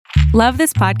Love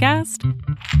this podcast?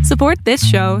 Support this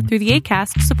show through the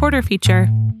Acast supporter feature.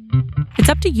 It's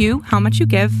up to you how much you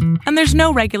give, and there's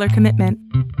no regular commitment.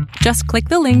 Just click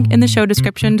the link in the show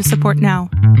description to support now.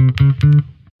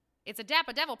 It's a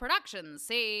Dapper Devil production,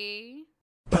 see?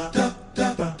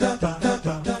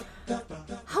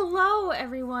 Hello,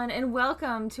 everyone, and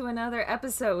welcome to another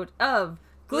episode of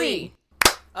Glee.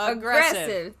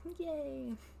 Aggressive.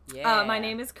 Yay. Yeah. My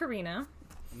name is Karina.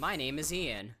 My name is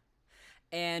Ian.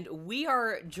 And we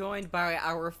are joined by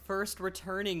our first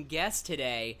returning guest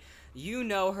today. You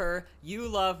know her. You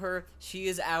love her. She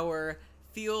is our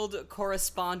field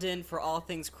correspondent for all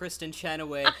things Kristen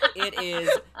Chenoweth. It is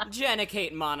Jenna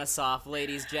Kate Monosoff,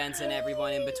 ladies, gents, and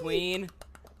everyone in between.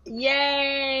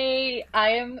 Yay! I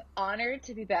am honored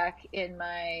to be back in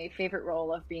my favorite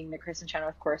role of being the Kristen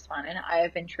Chenoweth correspondent. I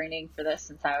have been training for this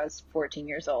since I was 14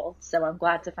 years old, so I'm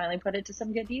glad to finally put it to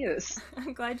some good use.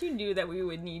 I'm glad you knew that we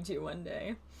would need you one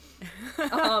day.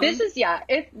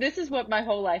 This is what my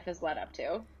whole life has led up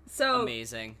to. So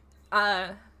amazing.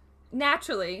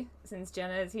 Naturally, since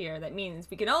Jenna is here, that means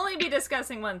we can only be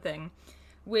discussing one thing,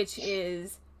 which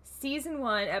is Season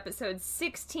 1, Episode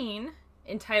 16,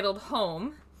 entitled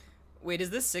Home. Wait,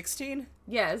 is this 16?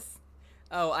 Yes.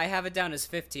 Oh, I have it down as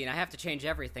 15. I have to change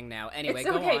everything now. Anyway, It's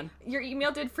go okay. on. Your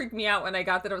email did freak me out when I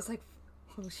got that. I was like,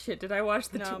 oh shit, did I watch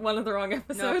one of the wrong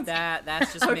episodes? No,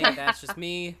 that's just me. That's just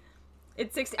me.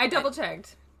 It's 16. I double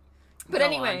checked. But Go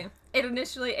anyway, on. it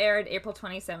initially aired April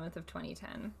 27th of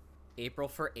 2010. April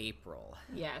for April.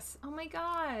 Yes. Oh my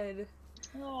god.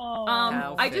 Oh,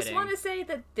 How I just fitting. want to say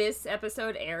that this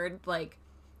episode aired like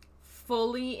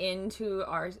fully into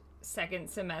our second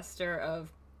semester of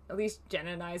at least Jenna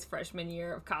and I's freshman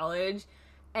year of college,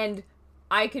 and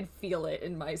I could feel it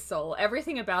in my soul.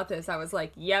 Everything about this, I was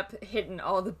like, yep, hitting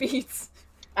all the beats.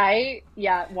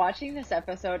 Watching this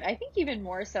episode, I think even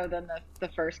more so than the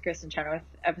first Kristen Chenoweth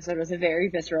episode, was a very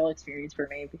visceral experience for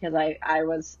me because I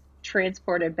was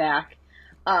transported back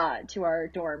to our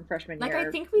dorm freshman year. Like, I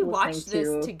think we watched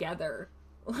this together.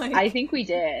 Like, I think we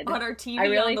did. On our TV I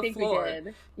really on the think floor. we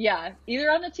did. Yeah,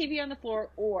 either on the TV on the floor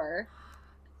or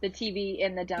the TV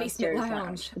in the downstairs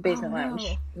lounge. The basement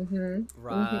lounge. Mm-hmm.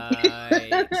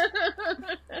 Right.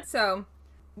 So,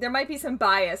 there might be some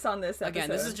bias on this episode. Again,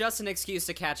 this is just an excuse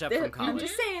to catch up from I'm college.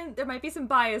 just saying, there might be some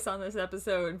bias on this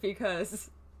episode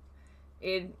because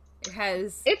it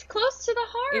has... It's close to the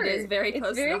heart. It is very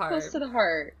close to the heart. Close to the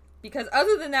heart. Because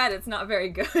other than that, it's not very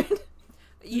good.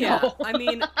 Yeah, No. I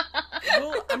mean,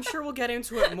 I'm sure we'll get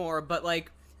into it more, but,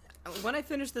 like, when I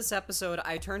finished this episode,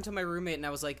 I turned to my roommate and I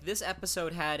was like, this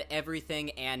episode had everything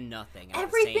and nothing at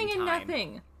Everything the same and time.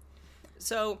 nothing.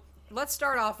 So, let's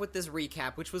start off with this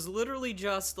recap, which was literally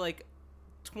just, like,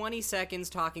 20 seconds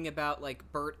talking about, like,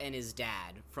 Bert and his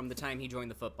dad from the time he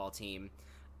joined the football team.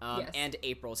 Yes. And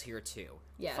April's here, too.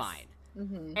 Yes. Fine.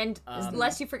 Mm-hmm. And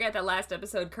lest you forget that last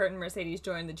episode, Kurt and Mercedes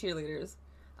joined the cheerleaders.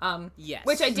 Yes.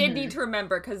 Which I did need to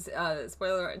remember because,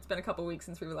 spoiler, it's been a couple weeks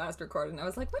since we last recorded, and I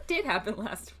was like, what did happen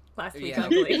last week Yeah. on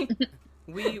Glee?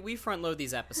 We front load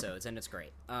these episodes, and it's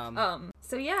great.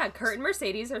 So yeah, Kurt and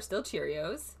Mercedes are still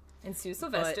Cheerios, and Sue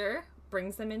Sylvester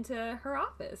brings them into her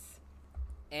office.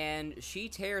 And she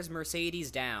tears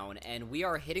Mercedes down, and we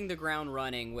are hitting the ground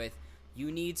running with,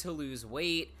 you need to lose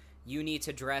weight, you need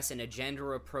to dress in a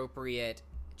gender-appropriate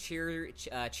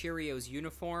Cheerios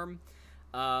uniform,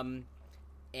 and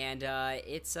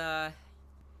it's a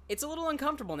little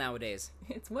uncomfortable nowadays.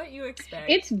 It's what you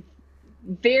expect. It's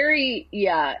very,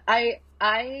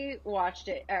 I watched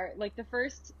it, like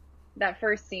that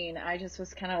first scene, I just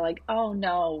was kind of like, oh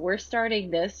no, we're starting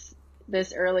this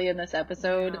early in this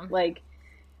episode. Yeah. Like,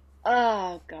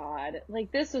 oh god,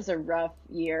 like this was a rough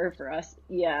year for us.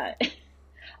 Yeah.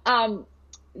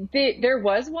 There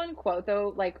was one quote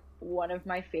though, like one of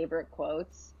my favorite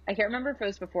quotes. I can't remember if it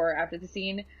was before or after the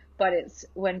scene, but it's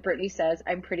when Brittany says,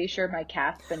 "I'm pretty sure my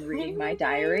cat's been reading my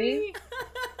diary."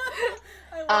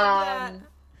 I love that.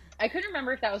 I couldn't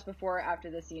remember if that was before or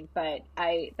after the scene, but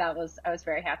I was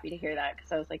very happy to hear that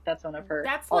because I was like, that's one of her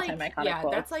all-time iconic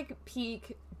quotes. That's like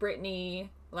peak Brittany,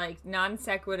 like non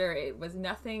sequitur. It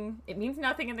means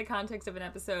nothing in the context of an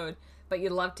episode, but you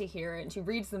love to hear it, and she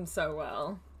reads them so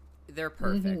well. They're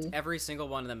perfect. Every single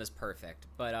one of them is perfect.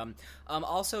 But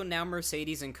also now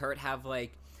Mercedes and Kurt have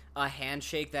like a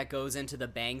handshake that goes into the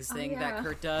bangs thing that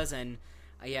Kurt does, and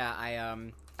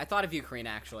I thought of you, Karina,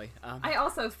 actually. I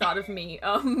also thought of me,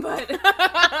 but yeah,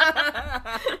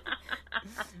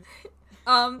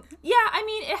 I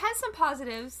mean, it has some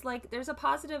positives. Like, there's a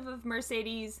positive of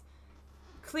Mercedes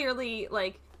clearly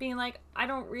like being like, I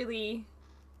don't really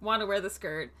want to wear the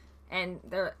skirt, and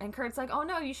Kurt's like, oh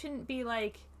no, you shouldn't be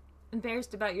like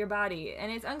embarrassed about your body.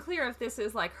 And it's unclear if this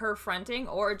is like her fronting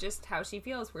or just how she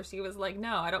feels, where she was like,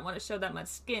 no, I don't want to show that much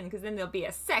skin because then there'll be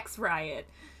a sex riot.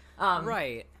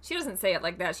 Right. She doesn't say it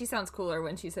like that. She sounds cooler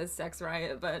when she says sex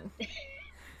riot, but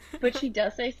But she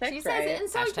does say sex she riot. says it in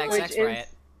so Hashtag good. sex riot.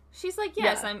 She's like,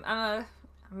 yes, Yeah.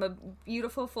 I'm a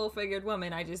beautiful, full-figured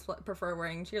woman. I just prefer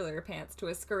wearing cheerleader pants to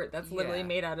a skirt that's literally Yeah.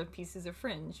 made out of pieces of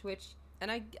fringe, which...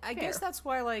 And I guess that's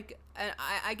why, like,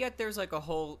 I get there's, like, a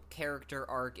whole character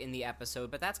arc in the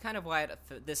episode, but that's kind of why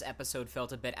this episode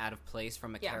felt a bit out of place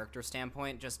from a character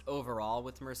standpoint, just overall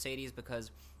with Mercedes,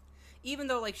 because even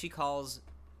though, like, she calls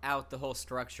out the whole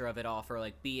structure of it all for,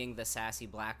 like, being the sassy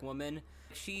black woman,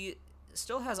 she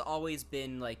still has always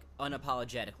been, like,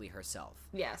 unapologetically herself.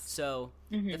 Yes. So,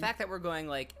 the fact that we're going,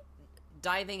 like,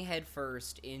 diving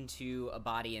headfirst into a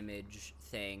body image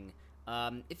thing...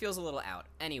 it feels a little out.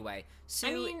 Anyway, Sue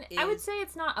I mean, I would say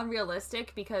it's not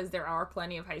unrealistic because there are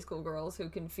plenty of high school girls who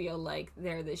can feel like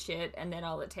they're the shit, and then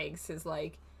all it takes is,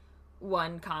 like,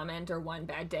 one comment or one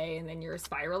bad day, and then you're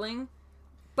spiraling.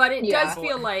 But it does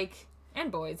feel like...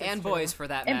 And boys. And boys, for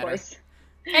that And matter. boys.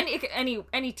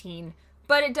 Any teen.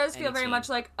 But it does feel Any very teen. much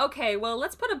like, okay, well,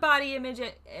 let's put a body image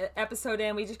episode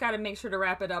in. We just got to make sure to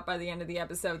wrap it up by the end of the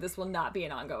episode. This will not be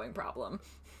an ongoing problem.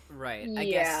 Right.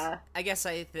 Yeah. I guess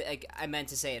I meant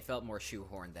to say it felt more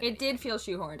shoehorned than It did feel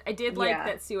shoehorned. I did like Yeah.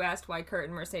 that Sue asked why Kurt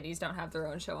and Mercedes don't have their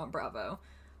own show on Bravo,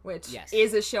 which Yes.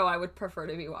 is a show I would prefer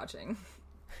to be watching.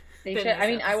 They than should. I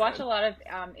this mean, I watch episode. a lot of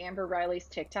Amber Riley's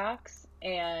TikToks,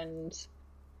 and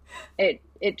it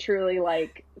truly,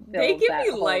 like, They builds give that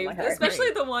me hole in my life, heart.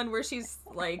 especially the one where she's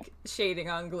like shading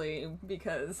on Glee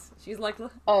because she's like,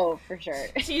 Oh, for sure.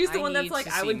 she's the I one that's need like,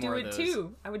 to I see would do more of it those.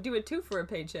 too. I would do it too for a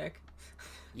paycheck.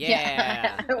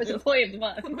 Yeah. That was Employee of the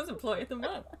Month. I was employee of the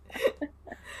month.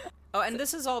 Oh, and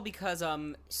this is all because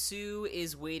Sue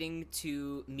is waiting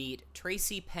to meet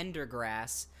Tracy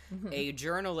Pendergrass, a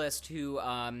journalist who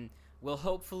will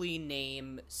hopefully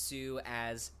name Sue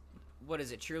as, what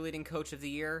is it, cheerleading coach of the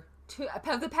year?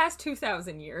 The past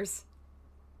 2,000 years.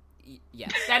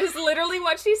 Yes. That is literally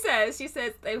what she says. She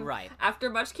says, Right. after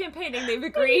much campaigning, they've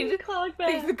Please agreed call it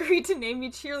they've back. agreed to name me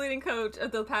cheerleading coach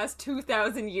of the past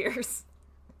 2,000 years.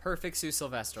 Perfect Sue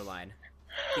Sylvester line.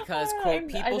 Because, I quote, know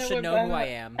people should what know who I'm- I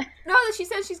am. No, she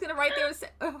says she's going to write there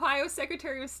Ohio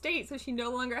Secretary of State, so she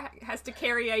no longer has to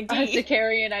carry ID. Has to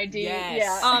carry an ID. Yes.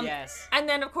 Yeah. Yes. And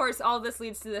then, of course, all this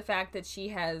leads to the fact that she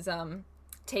has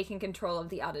taken control of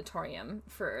the auditorium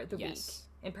for the week Yes.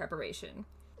 in preparation.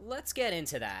 Let's get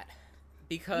into that.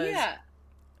 Because Yeah.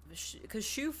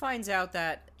 Shu finds out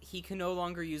that he can no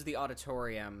longer use the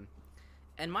auditorium.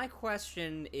 And my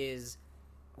question is,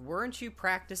 weren't you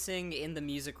practicing in the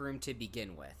music room to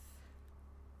begin with?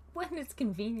 When it's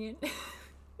convenient.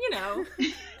 You know,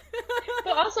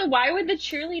 But also, why would the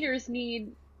cheerleaders need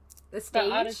the the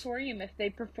stage. auditorium if they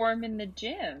perform in the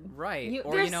gym? Right.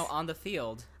 Or, there's- on the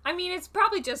field. I mean, it's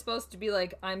probably just supposed to be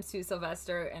like, I'm Sue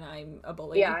Sylvester and I'm a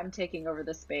bully. Yeah, I'm taking over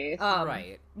the space.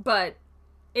 Right. But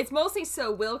it's mostly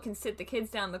so Will can sit the kids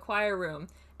down in the choir room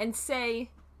and say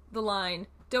the line,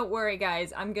 "Don't worry,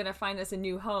 guys, I'm gonna find us a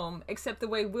new home." Except the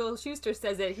way Will Schuester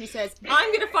says it, he says,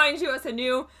 "I'm gonna find you us a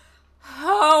new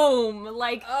home."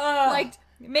 Like,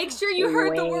 make sure you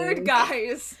heard the word, Wink.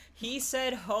 guys. He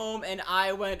said home, and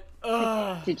I went,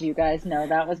 ugh. Did you guys know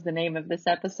that was the name of this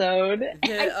episode?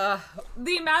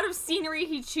 The amount of scenery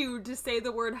he chewed to say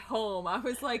the word home, I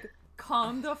was like,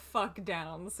 calm the fuck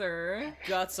down, sir.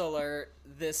 Guts alert.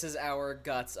 This is our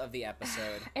guts of the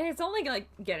episode. And it's only, like,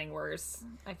 getting worse,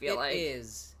 I feel It like.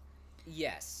 is.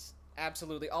 Yes.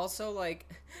 Absolutely. Also, like,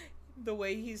 the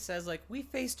way he says, like, we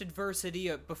faced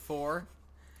adversity before.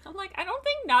 I'm like, I don't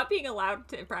think not being allowed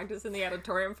to practice in the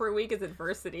auditorium for a week is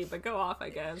adversity, but go off,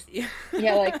 I guess.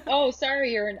 Yeah, like, oh,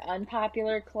 sorry, you're an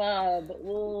unpopular club.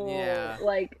 Ooh, Yeah.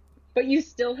 Like, but you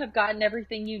still have gotten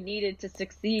everything you needed to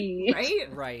succeed. Right?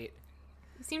 Right.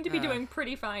 You seem to be doing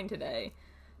pretty fine today.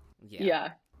 Yeah. Yeah.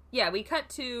 Yeah, we cut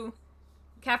to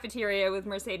cafeteria with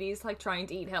Mercedes, like, trying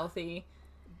to eat healthy.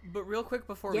 But real quick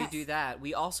before Yes. we do that,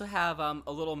 we also have a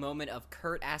little moment of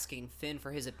Kurt asking Finn for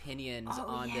his opinions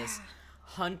on this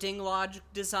hunting lodge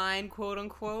design, quote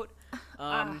unquote.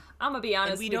 I'm gonna be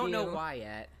honest And we with don't you. know why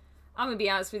yet. I'm gonna be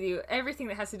honest with you. Everything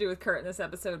that has to do with Kurt in this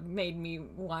episode made me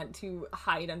want to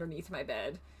hide underneath my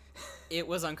bed. It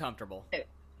was uncomfortable.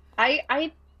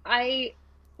 I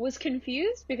was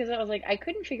confused because I was like, I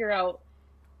couldn't figure out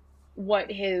what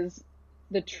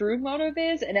the true motive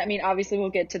is. And I mean, obviously we'll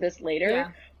get to this later,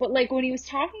 Yeah. but like when he was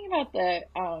talking about the,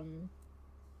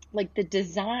 like the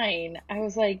design, I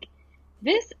was like,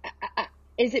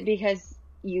 is it because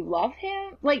you love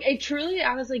him. Like,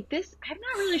 I was like, this, I'm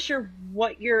not really sure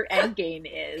what your end game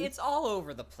is. It's all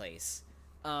over the place.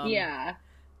 Yeah.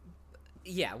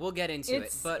 Yeah, we'll get into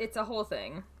it. But it's a whole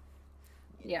thing.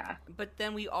 Yeah. But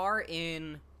then we are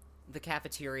in the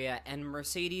cafeteria, and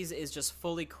Mercedes is just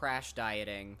fully crash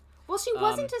dieting. Well, she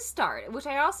wasn't to start, which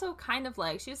I also kind of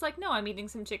like. She was like, no, I'm eating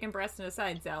some chicken breast and a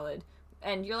side salad.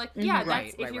 And you're like, yeah,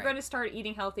 if you're going to start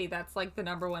eating healthy, that's like the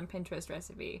number one Pinterest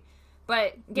recipe.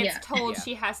 But gets told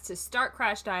she has to start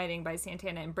crash dieting by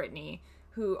Santana and Brittany,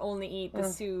 who only eat the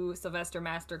Sue Sylvester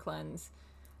Master Cleanse.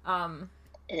 The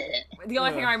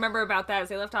only thing I remember about that is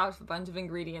they left off a bunch of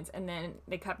ingredients, and then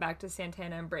they cut back to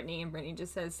Santana and Brittany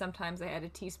just says, sometimes I add a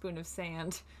teaspoon of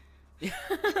sand.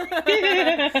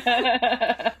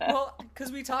 Well,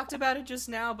 because we talked about it just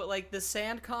now, but like the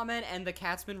sand comment and the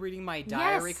cat's been reading my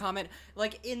diary comment,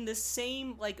 like in the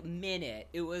same like minute,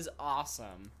 it was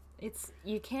awesome.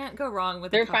 You can't go wrong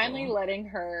with. They're finally letting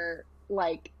her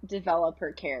like develop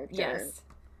her character,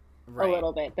 a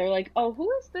little bit. They're like, oh,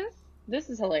 who is this?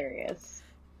 This is hilarious.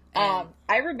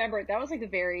 I remember that was like the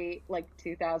very like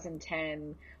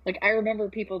 2010. Like I remember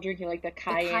people drinking like the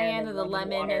cayenne and the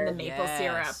lemon and the maple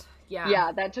syrup.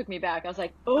 Yeah, that took me back. I was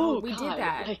like, oh, we God. did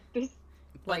that. Like this.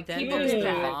 But then there's the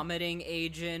vomiting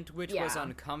agent, which was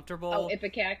uncomfortable. Oh,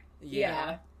 Ipecac.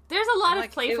 Yeah. There's a lot of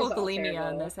playful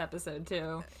bulimia in this episode,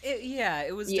 too.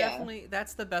 It was definitely,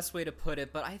 that's the best way to put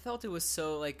it, but I felt it was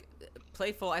so, like,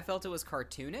 playful. I felt it was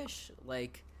cartoonish.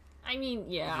 Like, I mean,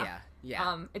 yeah.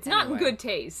 It's anyway. not in good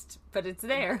taste, but it's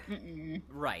there.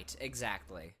 Right,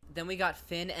 exactly. Then we got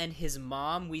Finn and his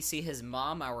mom. We see his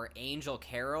mom, our Angel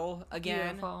Carol,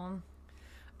 again. Beautiful.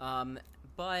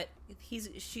 But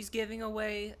she's giving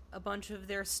away a bunch of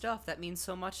their stuff that means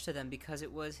so much to them because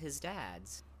it was his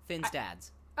dad's. Finn's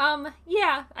dad's.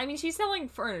 Yeah. I mean, she's selling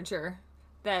furniture.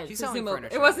 She's selling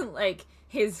furniture. It wasn't like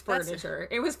his furniture.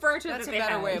 It was furniture that they had. That's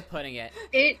a better way of putting it.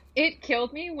 It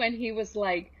killed me when he was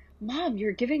like, Mom,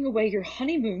 you're giving away your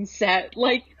honeymoon set.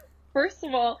 Like, first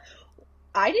of all,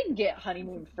 I didn't get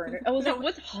honeymoon furniture. I was like,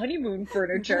 what's honeymoon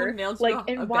furniture? Like,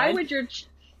 and why would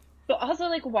but also,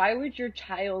 like, why would your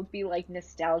child be, like,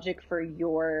 nostalgic for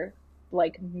your,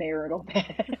 like, marital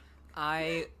bed?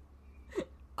 I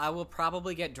will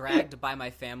probably get dragged by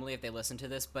my family if they listen to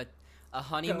this, but a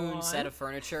honeymoon set of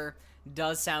furniture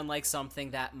does sound like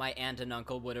something that my aunt and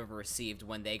uncle would have received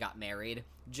when they got married,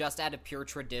 just out of pure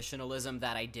traditionalism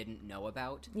that I didn't know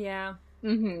about. Yeah.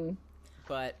 Mm-hmm.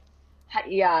 But...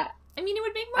 yeah. I mean, it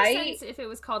would make more sense if it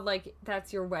was called, like,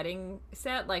 that's your wedding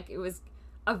set. Like, it was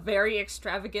a very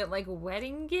extravagant, like,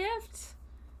 wedding gift.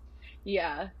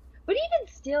 Yeah. But even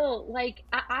still, like,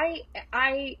 I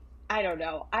don't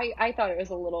know. I thought it was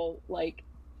a little, like,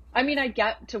 I mean, I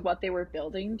get to what they were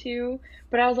building to,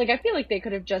 but I was like, I feel like they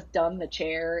could have just done the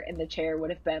chair, and the chair would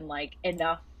have been, like,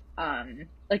 enough,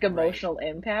 like, emotional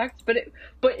impact.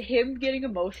 But him getting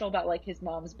emotional about, like, his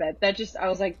mom's bed, that just, I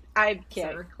was like, I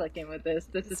can't click in with this.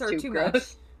 This is too gross. Much.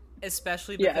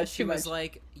 Especially because she was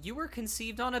like, you were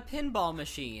conceived on a pinball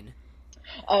machine.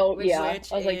 Oh, yeah.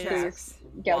 I was like, please,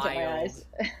 gouge up my eyes.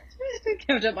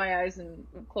 Gouge up my eyes and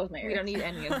close my ears. We don't need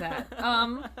any of that.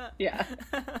 Yeah.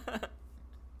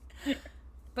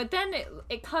 But then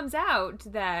it comes out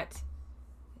that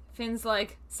Finn's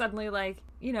like, suddenly like,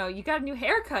 you know, you got a new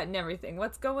haircut and everything.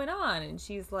 What's going on? And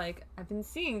she's like, I've been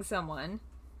seeing someone.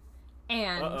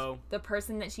 And the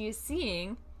person that she is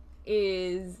seeing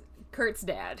is Kurt's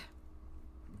dad.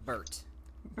 Bert,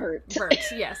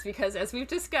 yes, because as we've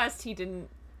discussed, he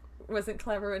wasn't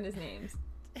clever in his names.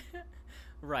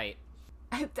 Right.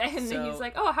 And then he's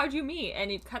like, oh, how'd you meet? And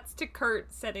he cuts to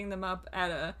Kurt setting them up at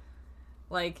a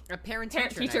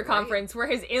parent-teacher conference, right? Where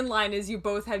his inline is, you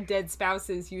both have dead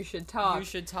spouses, you should talk.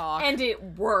 And it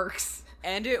works.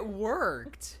 And it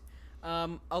worked. A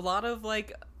lot of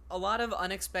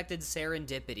unexpected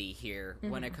serendipity here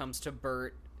when it comes to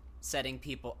Bert setting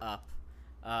people up,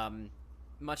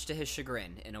 much to his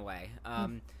chagrin, in a way.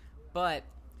 But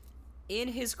in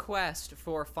his quest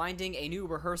for finding a new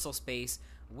rehearsal space,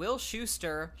 Will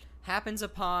Schuester happens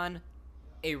upon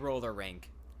a roller rink.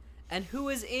 And who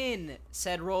is in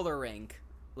said roller rink,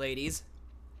 ladies?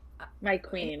 My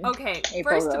queen. Okay,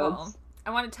 April first Rhodes. of all,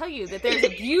 I want to tell you that there's a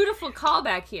beautiful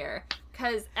callback here.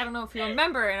 Because I don't know if you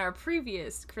remember in our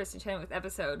previous Kristen Chenoweth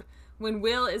episode, when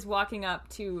Will is walking up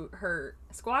to her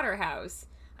squatter house,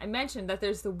 I mentioned that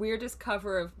there's the weirdest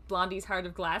cover of Blondie's Heart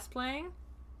of Glass playing.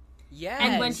 Yes.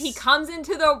 And when he comes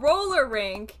into the roller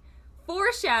rink,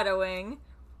 foreshadowing,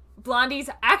 Blondie's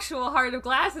actual Heart of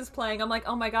Glass is playing, I'm like,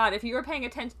 oh my god, if you were paying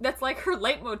attention, that's like her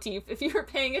leitmotif. If you were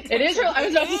paying attention. It is her, I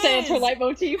was about to say it's her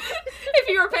leitmotif. If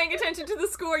you were paying attention to the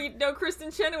score, you'd know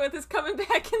Kristen Chenoweth is coming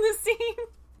back in the scene.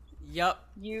 Yup.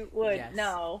 You would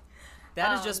know.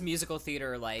 That is just musical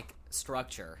theater, like,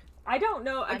 structure. I don't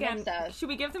know. I'm Again, obsessed. should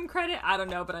we give them credit? I don't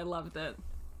know, but I loved it.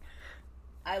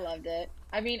 I loved it.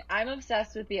 I mean, I'm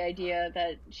obsessed with the idea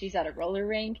that she's at a roller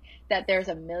rink, that there's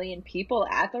a million people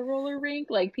at the roller rink.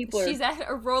 Like, people are... She's at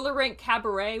a roller rink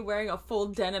cabaret wearing a full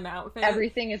denim outfit.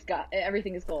 Everything is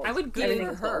gold. I would give Everything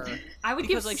is her. gold. I would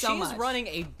Because, give like, so she's much. running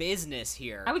a business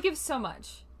here. I would give so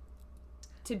much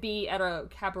to be at a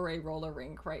cabaret roller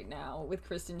rink right now with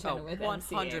Kristen Chenoweth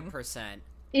emceeing. 100%.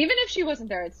 Even if she wasn't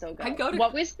there, I'd still go. I'd go to-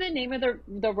 What was the name of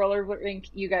the roller rink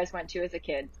you guys went to as a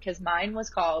kid? Because mine was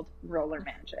called Roller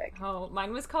Magic. Oh,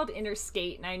 mine was called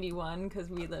Interstate 91 because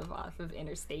we live off of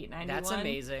Interstate 91. That's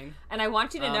amazing. And I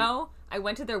want you to know, I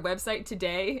went to their website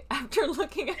today after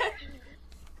looking at it.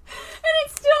 And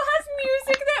it still has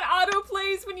music that auto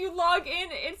plays when you log in.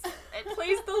 It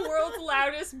plays the world's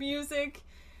loudest music.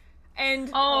 And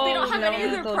they don't have any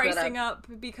of their pricing up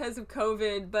because of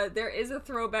COVID, but there is a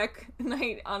throwback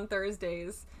night on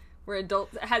Thursdays where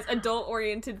has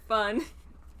adult-oriented fun.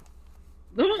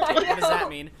 What does that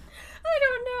mean? I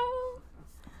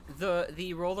don't know.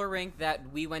 The roller rink that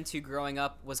we went to growing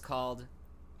up was called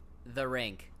The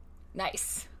Rink.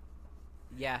 Nice.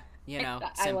 Yeah, you know,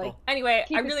 I simple. like- Anyway,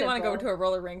 Keep I it really want to go simple. to a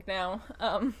roller rink now.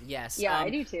 Yes. Yeah, I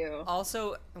do too.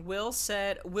 Also, Will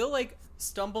like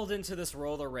stumbled into this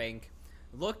roller rink,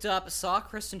 looked up, saw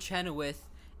Kristen Chenoweth,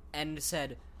 and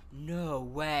said, "No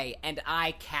way," and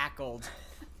I cackled.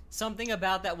 Something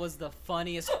about that was the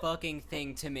funniest fucking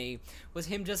thing to me, was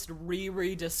him just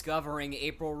rediscovering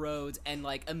April Rhodes and,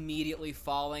 like, immediately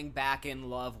falling back in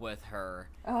love with her.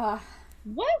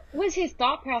 What was his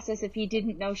thought process if he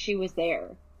didn't know she was there?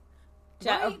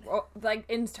 Like,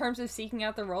 in terms of seeking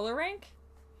out the roller rink?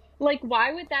 Like,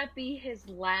 why would that be his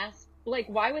last... Like,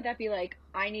 why would that be like,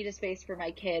 I need a space for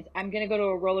my kids. I'm gonna go to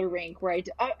a roller rink where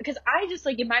because I just,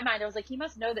 like, in my mind, I was like, he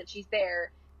must know that she's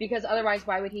there, because otherwise,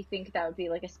 why would he think that would be,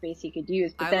 like, a space he could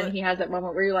use? But then he has that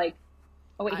moment where you're like,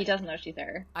 oh, wait, he doesn't know she's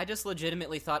there. I just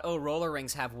legitimately thought, oh, roller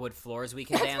rinks have wood floors, we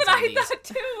can That's dance what on I these. thought,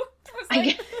 too. I was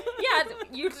like, yeah,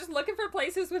 you're just looking for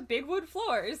places with big wood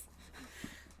floors.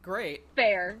 Great.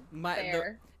 Fair.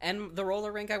 And the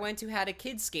roller rink I went to had a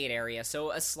kids skate area,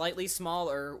 so a slightly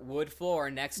smaller wood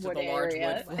floor next to the large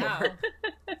wood floor.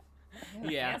 Wow.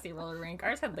 Yeah. Fancy roller rink.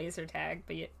 Ours had laser tag,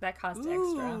 but that cost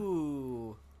extra.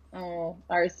 Ooh. Oh,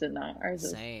 ours did not. Ours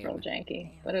was Same. real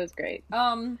janky, but it was great.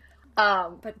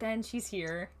 But then she's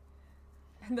here,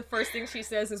 and the first thing she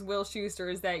says is, "Will Schuster,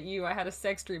 is that you? I had a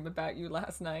sex dream about you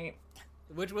last night."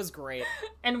 Which was great.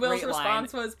 And Will's Great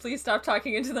response was, "Please stop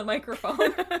talking into the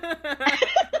microphone."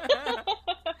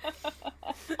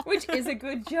 Which is a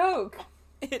good joke.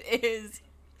 It is.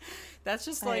 That's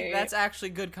just like, that's actually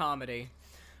good comedy.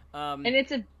 And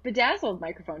it's a bedazzled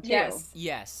microphone, too.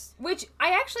 Yes. Which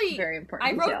I actually... Very important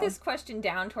I wrote detail. this question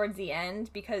down towards the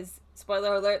end because,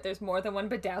 spoiler alert, there's more than one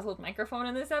bedazzled microphone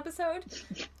in this episode.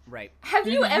 Right. Have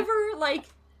you ever, like,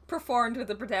 performed with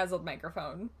a bedazzled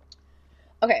microphone?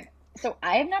 Okay, so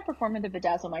I have not performed with a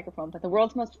bedazzled microphone, but the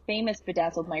world's most famous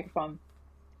bedazzled microphone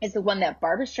is the one that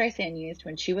Barbra Streisand used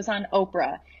when she was on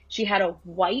Oprah. She had a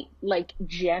white, like,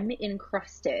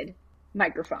 gem-encrusted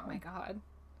microphone. Oh my god.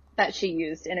 That she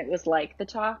used, and it was, like, the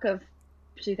talk of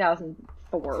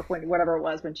 2004, whatever it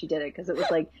was when she did it, because it was,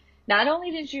 like, not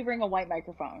only did she bring a white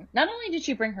microphone, not only did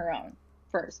she bring her own,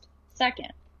 first.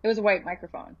 Second, it was a white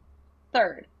microphone.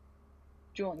 Third,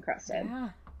 jewel-encrusted.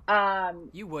 Yeah.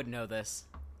 You would know this.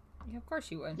 Yeah, of course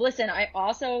you would. Listen, I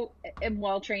also am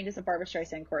well trained as a Barbra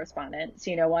Streisand correspondent, so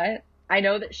you know what? I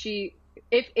know that she,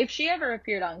 if she ever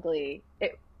appeared on Glee,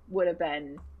 it would have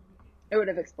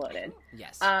exploded.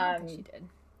 Yes. I don't think she did.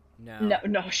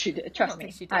 No, she did. Trust me,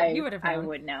 think she did. You would have I known.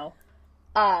 would know.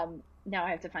 Now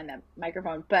I have to find that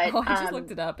microphone, but Oh, I just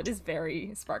looked it up. It is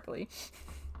very sparkly.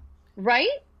 right?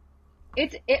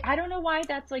 I don't know why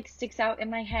that's like sticks out in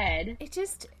my head.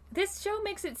 This show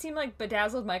makes it seem like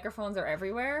bedazzled microphones are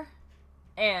everywhere,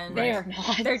 and They are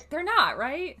not. They're not,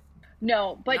 right?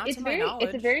 No, but Not it's to my very, it's a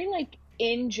knowledge. very like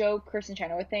in joke Kristen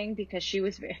Chenoweth thing, because she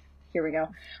was here we go.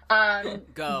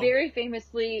 Go. Very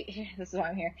famously, this is why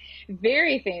I'm here.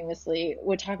 Very famously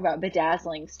would talk about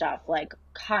bedazzling stuff like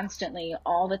constantly,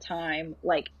 all the time.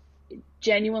 Like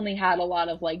genuinely had a lot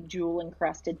of like jewel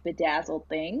encrusted bedazzled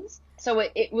things. So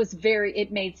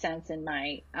it made sense in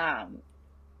my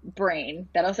brain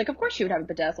that I was like, of course she would have a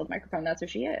bedazzled microphone. That's who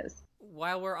she is.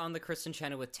 While we're on the Kristen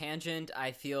Chenoweth tangent,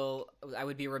 I feel I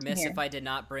would be remiss Here. if I did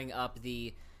not bring up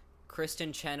the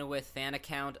Kristen Chenoweth fan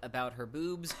account about her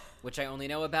boobs, which I only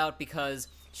know about because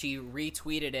she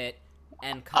retweeted it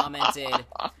and commented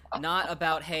not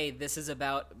about, hey, this is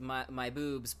about my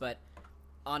boobs, but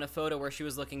on a photo where she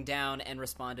was looking down and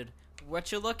responded,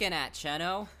 what you looking at,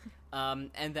 Cheno?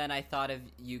 And then I thought of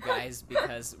you guys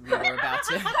because we were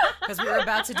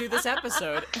about to do this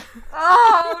episode.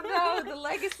 Oh no, the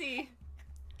legacy.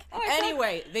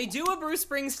 Anyway, they do a Bruce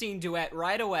Springsteen duet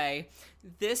right away.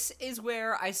 This is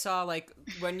where I saw, like,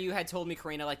 when you had told me,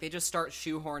 Karina, like, they just start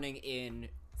shoehorning in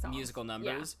Songs. musical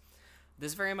numbers. Yeah.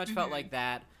 This very much felt like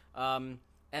that. And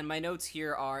my notes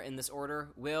here are in this order.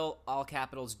 Will, all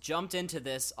capitals, jumped into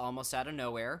this almost out of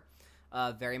nowhere.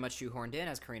 Very much shoehorned in,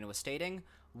 as Karina was stating.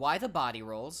 Why the body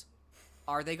rolls?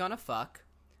 Are they gonna fuck?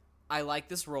 I like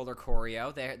this roller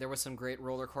choreo. There was some great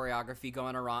roller choreography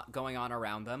going on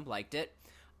around them. Liked it.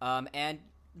 And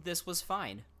this was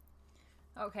fine.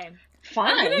 Okay.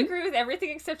 Fine. I'm gonna agree with everything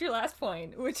except your last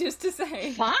point, which is to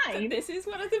say, fine. This is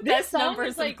one of the best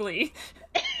numbers like, of Glee.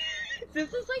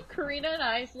 This is like Karina and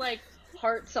I's like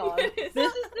heart song. This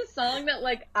is the song that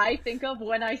like I think of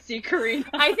when I see Karina.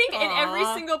 I think in every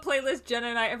single playlist Jenna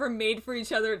and I ever made for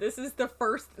each other, this is the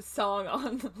first song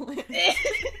on the list.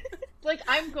 Like,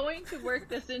 I'm going to work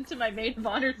this into my maid of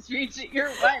honor speech at your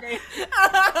wedding.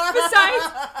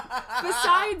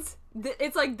 Besides,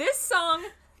 it's like this song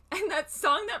and that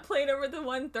song that played over the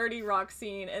 1:30 rock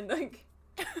scene, and like,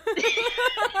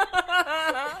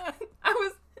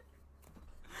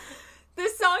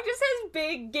 this song just has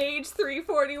big Gauge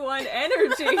 341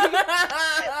 energy.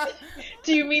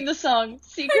 Do you mean the song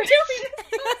Secret?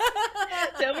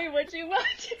 Tell me what you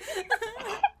want.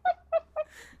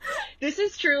 This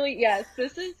is truly, yes,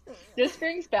 this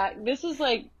brings back, this is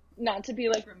like, not to be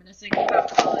like reminiscing about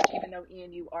college, even though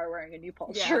Ian, you are wearing a New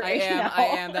Pulse shirt right now. I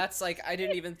am. That's like, I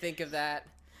didn't even think of that.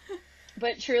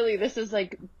 But truly, this is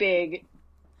like big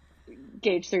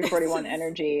Gauge 341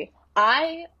 energy.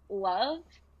 I love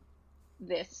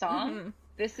this song. Mm-hmm.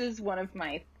 This is one of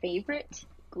my favorite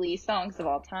Glee songs of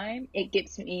all time. It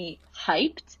gets me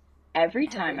hyped every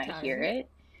time I hear it.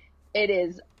 It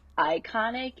is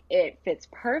iconic. It fits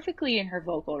perfectly in her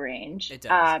vocal range. It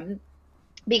does.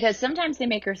 Because sometimes they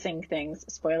make her sing things,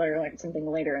 spoiler alert, something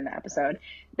later in the episode,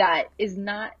 that is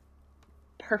not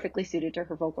perfectly suited to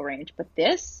her vocal range. But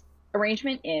this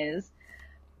arrangement is.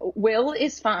 Will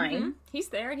is fine. Mm-hmm. He's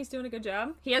there and he's doing a good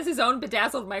job. He has his own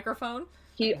bedazzled microphone.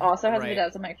 He also has a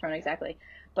bedazzled microphone, exactly.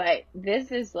 But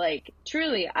this is like,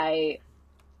 truly, I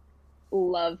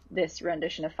love this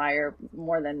rendition of Fire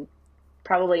more than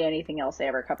probably anything else they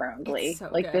ever cover on Glee. So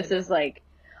like, good. This is like,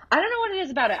 I don't know what it is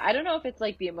about it. I don't know if it's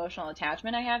like the emotional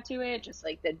attachment I have to it, just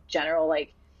like the general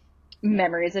like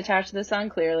memories attached to the song.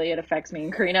 Clearly it affects me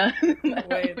and Karina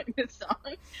with this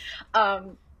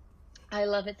song. I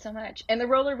love it so much. And the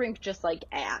roller rink just like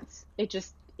adds. It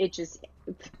just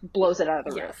blows it out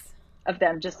of the roof of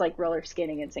them just like roller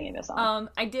skating and singing this song.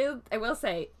 I will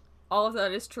say, all of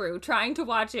that is true. Trying to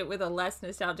watch it with a less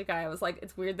nostalgic eye, I was like,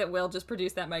 it's weird that Will just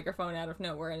produced that microphone out of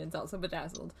nowhere and it's also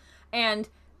bedazzled. And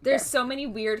there's so many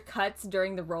weird cuts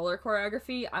during the roller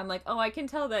choreography. I'm like, oh, I can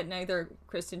tell that neither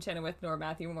Kristen Chenoweth nor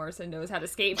Matthew Morrison knows how to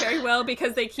skate very well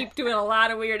because they keep doing a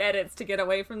lot of weird edits to get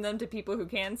away from them to people who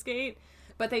can skate.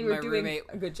 But they were doing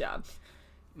a good job.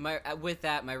 With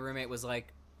that, my roommate was like,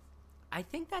 I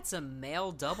think that's a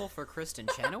male double for Kristen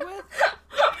Chenoweth.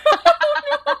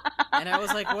 And I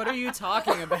was like, what are you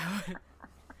talking about?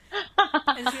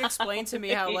 And she explained to me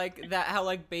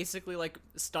how basically like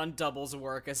stunt doubles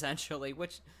work essentially,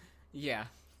 which I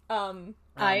am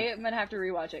gonna have to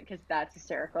rewatch it because that's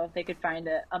hysterical. If they could find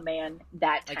a man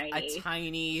that like tiny, a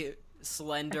tiny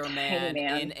slender man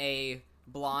in a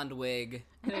blonde wig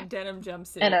and a denim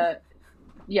jumpsuit and a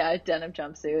denim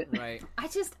jumpsuit. Right. I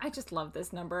just love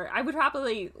this number. I would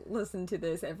probably listen to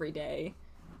this every day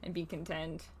and be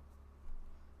content.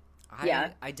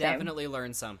 I definitely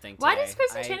learned something today. Why does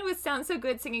Kristen Chenoweth sound so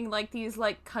good singing like these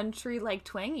like country like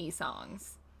twangy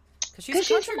songs? Because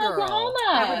she's from Oklahoma.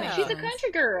 Yeah. She's a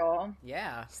country girl.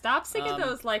 Yeah. Stop singing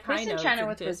those like high notes. Kristen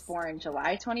Chenoweth was born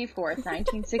July 24th,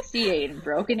 1968 in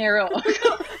Broken Arrow.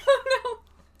 Oh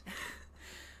no.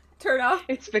 Turn off.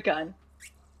 It's begun.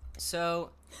 So,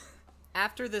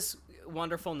 after this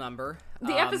wonderful number,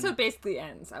 the episode basically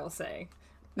ends, I will say.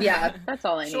 Yeah, that's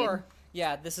all I need. Sure.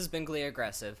 Yeah, this has been Glee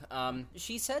Aggressive.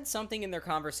 She said something in their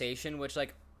conversation which,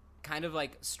 like, kind of,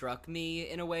 like, struck me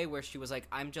in a way where she was like,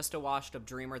 I'm just a washed-up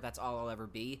dreamer, that's all I'll ever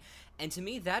be. And to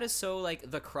me, that is so, like,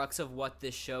 the crux of what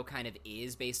this show kind of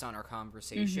is based on our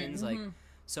conversations. Mm-hmm, like,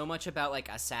 so much about, like,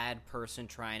 a sad person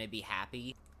trying to be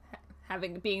happy.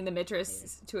 Being the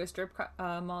mistress to a strip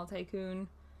mall tycoon.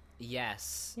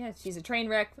 Yes. Yeah, she's a train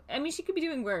wreck. I mean, she could be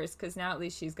doing worse because now at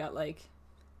least she's got like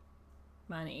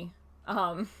money.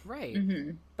 Right.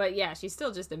 Mm-hmm. But yeah, she's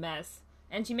still just a mess.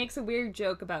 And she makes a weird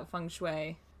joke about feng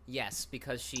shui. Yes,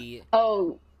 because she.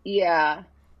 Oh, yeah. Yeah.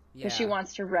 Because she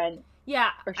wants to rent Yeah,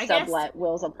 or I guess sublet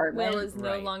Will's apartment. Will is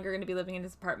no Right. longer going to be living in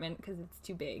his apartment because it's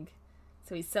too big.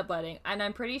 So he's subletting. And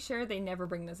I'm pretty sure they never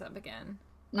bring this up again.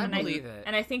 I And believe it.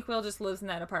 And I think Will just lives in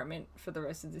that apartment for the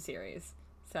rest of the series.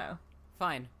 So,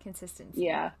 Fine. consistency.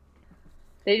 Yeah.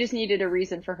 They just needed a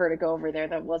reason for her to go over there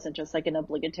that wasn't just like an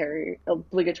obligatory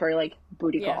like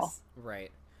booty call. Yes.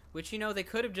 Right. Which, you know, they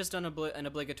could have just done an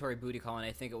obligatory booty call, and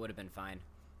I think it would have been fine.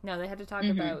 No, they had to talk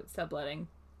Mm-hmm. about subletting.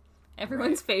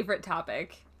 Everyone's favorite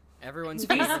topic. Everyone's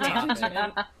favorite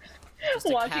topic. Just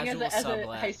a Watching as casual a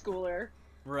sublet. high schooler.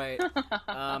 Right.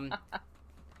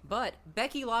 But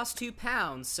Becky lost 2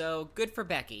 pounds, so good for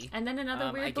Becky. And then another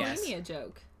I weird guess. bulimia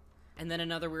joke. And then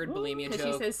another weird bulimia Because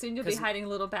she joke. says soon you'll be 'cause- hiding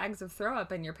little bags of throw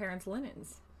up in your parents'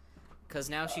 linens. Because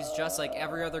now she's just like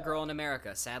every other girl in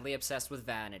America, sadly obsessed with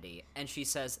vanity. And she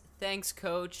says, "Thanks,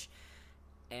 coach."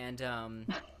 And How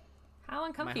my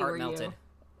uncomfy heart were melted. you?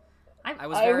 I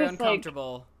was I very was, like-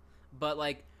 uncomfortable, but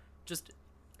like, just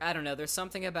I don't know. There's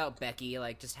something about Becky,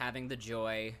 like just having the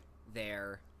joy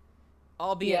there,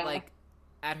 albeit Yeah. like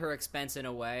at her expense in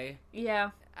a way.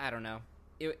 Yeah. I don't know.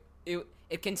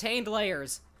 It contained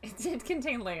layers. It did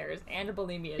contain layers and a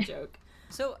bulimia joke.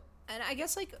 So, and I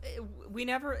guess like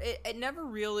it never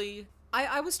really.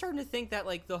 I was starting to think that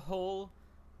like the whole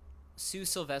Sue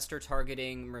Sylvester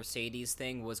targeting Mercedes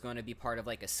thing was going to be part of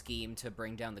like a scheme to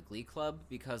bring down the Glee Club,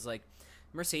 because like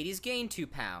Mercedes gained 2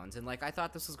 pounds, and like I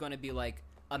thought this was going to be like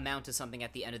amount to something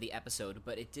at the end of the episode,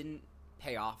 but it didn't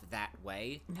pay off that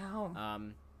way. No.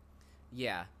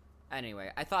 Yeah.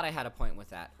 Anyway, I thought I had a point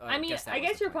with that. I mean, that I was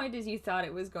guess the your point is you thought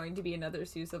it was going to be another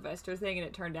Sue Sylvester thing, and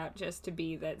it turned out just to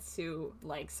be that Sue,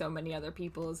 like so many other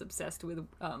people, is obsessed with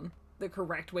the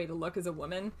correct way to look as a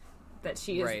woman. That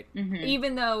she is, Right.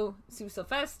 even though Sue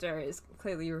Sylvester is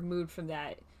clearly removed from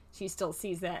that, she still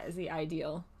sees that as the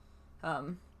ideal.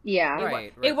 Yeah.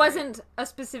 Right. It wasn't a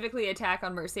specifically attack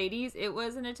on Mercedes. It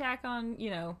was an attack on,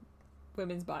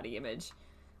 women's body image,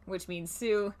 which means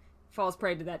Sue falls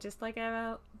prey to that just like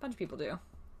a bunch of people do.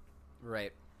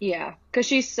 Right. Yeah. Because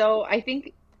she's so, I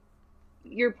think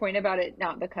your point about it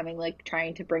not becoming like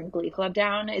trying to bring Glee Club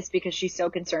down is because she's so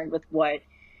concerned with what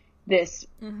this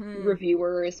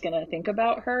reviewer is going to think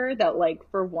about her that like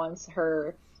for once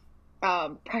her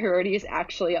priority is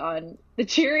actually on the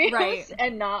Cheerios Right.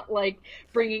 and not like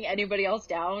bringing anybody else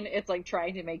down. It's like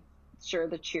trying to make sure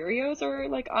the Cheerios are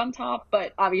like on top,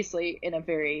 but obviously in a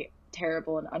very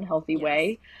terrible and unhealthy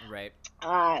way. Right.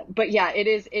 But yeah, it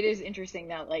is interesting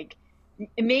that like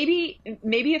maybe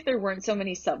if there weren't so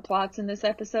many subplots in this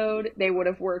episode, they would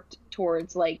have worked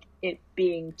towards like it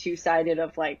being two-sided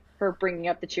of like her bringing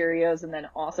up the Cheerios and then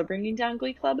also bringing down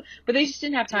Glee Club, but they just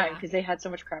didn't have time Yeah. because they had so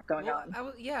much crap going Well,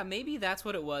 on. yeah, maybe that's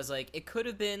what it was. Like, it could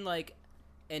have been like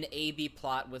an A-B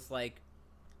plot with like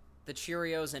the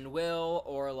Cheerios and Will,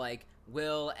 or like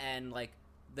Will and like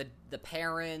the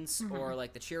parents, or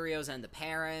like the Cheerios and the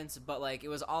parents. But like it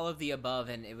was all of the above,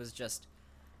 and it's just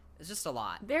a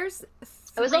lot. There's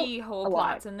was three a whole lot.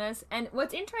 plots in this, and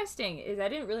what's interesting is I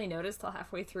didn't really notice till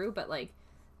halfway through, but like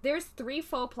there's 3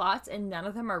 full plots and none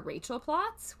of them are Rachel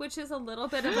plots, which is a little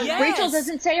bit of a Yes! Rachel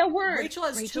doesn't say a word. Rachel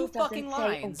has 2 doesn't fucking say a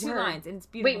lines. 2 word. lines, and it's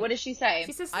beautiful. Wait, what does she say?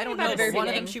 She says I don't something know, about a but one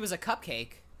of them sit-in. she was a cupcake.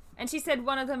 And she said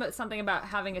one of them something about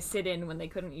having a sit-in when they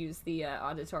couldn't use the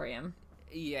auditorium.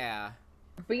 Yeah.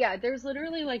 But yeah, there's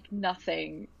literally like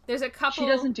nothing. There's a couple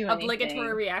doesn't do obligatory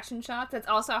anything. reaction shots. That's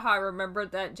also how I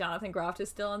remembered that Jonathan Groff is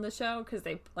still on the show, because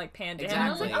they like panned to him. And I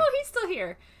was like, Exactly. oh, he's still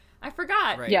here. I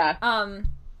forgot. Right. Yeah.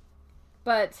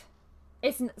 But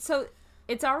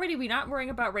it's already, we're not worrying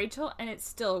about Rachel, and it's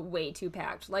still way too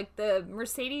packed. Like the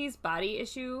Mercedes body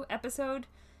issue episode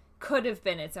could have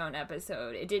been its own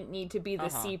episode. It didn't need to be the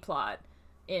C plot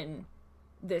in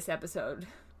this episode,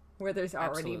 where there's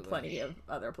already Absolutely. plenty of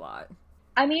other plot.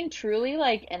 I mean, truly,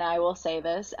 like, and I will say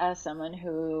this as someone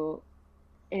who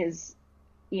is,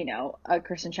 a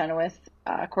Kristen Chenoweth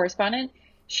correspondent,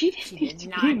 she didn't need to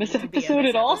not be in this need to be in episode this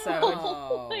at all. episode.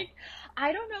 Oh. Like,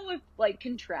 I don't know if, like,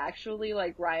 contractually,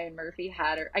 like, Ryan Murphy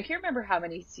had her. I can't remember how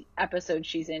many episodes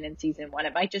she's in season 1.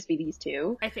 It might just be these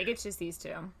 2. I think it's just these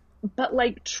 2. But,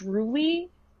 like, truly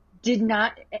did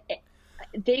not.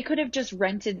 They could have just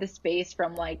rented the space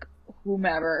from, like,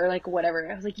 whomever or, like, whatever.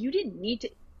 I was like, you didn't need to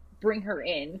bring her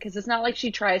in, because it's not like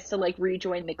she tries to like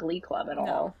rejoin the Glee Club at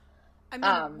all. I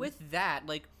mean, with that,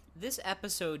 like, this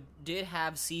episode did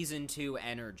have season 2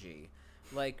 energy.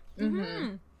 Like,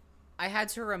 I had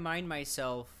to remind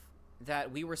myself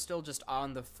that we were still just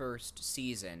on the first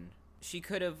season. We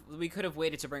could have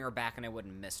waited to bring her back and I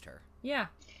wouldn't have missed her. Yeah.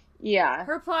 Yeah.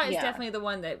 Her plot is definitely the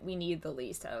one that we need the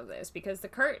least out of this, because the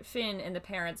Kurt, Finn, and the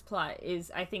parents plot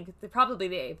is, I think, probably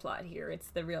the A plot here. It's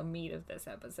the real meat of this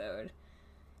episode.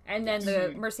 And then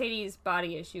the Mercedes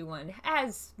body issue one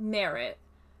has merit.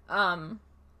 And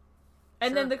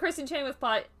then the Kristen Chenoweth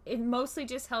plot, it mostly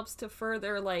just helps to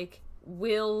further, like,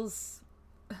 Will's,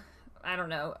 I don't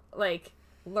know, like,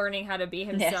 learning how to be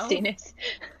himself. Nastiness.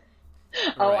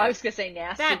 Oh, I was gonna say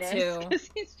nastiness. That too. 'Cause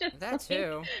he's just That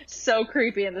too. so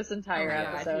creepy in this entire Oh my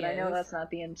God, episode. he I know is. that's not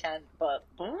the intent, but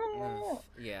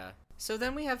Yeah. So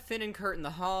then we have Finn and Kurt in the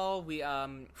hall. We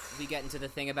get into the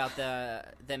thing about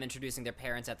them introducing their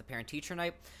parents at the parent-teacher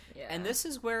night. Yeah. And this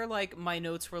is where, like, my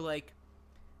notes were like,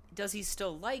 does he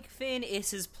still like Finn?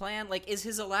 Is his plan, like, is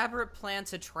his elaborate plan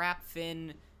to trap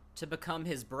Finn to become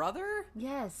his brother?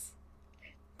 Yes.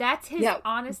 That's his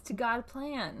honest-to-God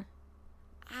plan.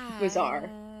 bizarre.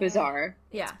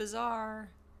 Yeah. It's bizarre.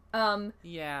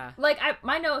 Yeah. Like,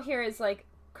 my note here is, like,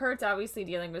 Kurt's obviously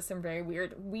dealing with some very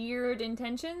weird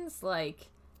intentions. Like,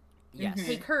 Yes.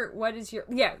 hey, Kurt, what's your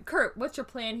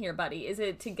plan here, buddy? Is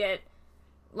it to get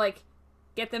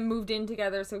them moved in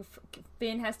together so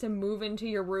Finn has to move into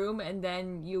your room and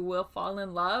then you will fall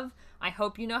in love? I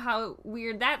hope you know how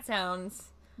weird that sounds.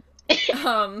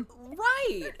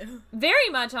 Right. Very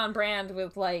much on brand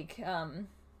with, like,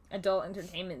 adult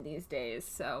entertainment these days,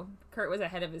 so Kurt was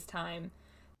ahead of his time.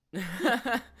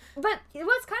 But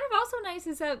what's kind of also nice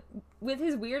is that with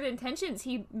his weird intentions,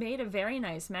 he made a very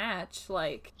nice match.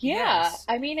 Like, Yes.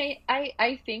 I mean,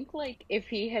 I think, like, if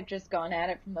he had just gone at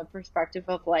it from the perspective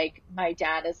of, like, my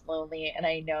dad is lonely and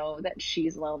I know that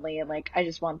she's lonely and, like, I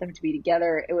just want them to be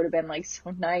together, it would have been, like,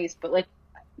 so nice. But, like,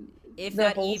 If the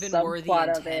that whole even were the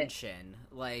subplot of it. intention,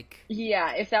 like,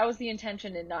 yeah, if that was the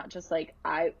intention and not just, like,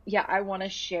 I want to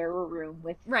share a room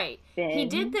with right. Finn. He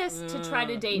did this to try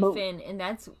to date Mo- Finn, and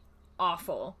that's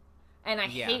awful. And I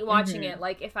Yeah. hate watching it.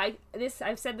 Like,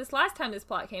 I've said this last time this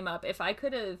plot came up, if I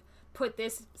could have put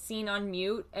this scene on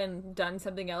mute and done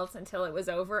something else until it was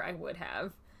over, I would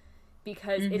have.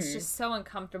 Because it's just so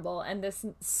uncomfortable. And this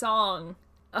song...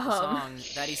 song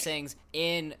that he sings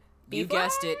in, you B-flat?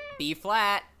 guessed it, B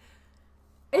flat.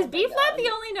 Is B-flat the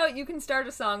only note you can start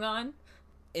a song on?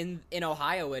 In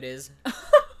Ohio, it is.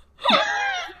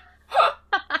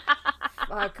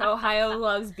 Fuck, Ohio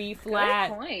loves B-flat.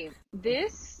 Good point.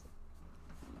 This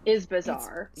is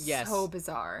bizarre. Yes. So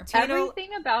bizarre. Tina,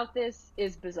 Everything about this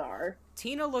is bizarre.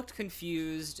 Tina looked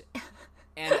confused,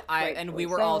 and we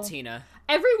were so. all Tina.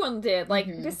 Everyone did. Like,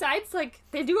 besides, like,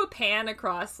 they do a pan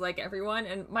across, like, everyone,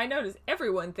 and my note is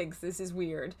everyone thinks this is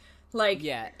weird. Like,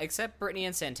 Yeah, except Brittany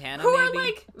and Santana, who maybe. are,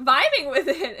 like, vibing with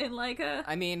it in, like, a...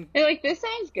 I mean, You're like, this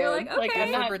sounds good. You're like, okay. I'm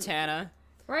for not. Britannia.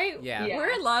 Right? Yeah. Yeah. We're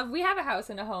in love. We have a house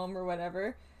and a home or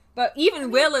whatever. But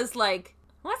even Will is like,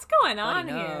 what's going on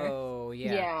here? Oh,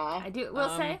 yeah. Yeah. I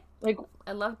will say, Like,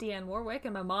 I love Dionne Warwick,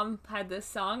 and my mom had this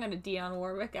song on a Dionne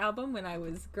Warwick album when I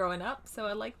was growing up, so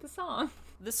I like the song.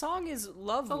 The song is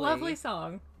lovely. It's a lovely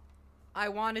song. I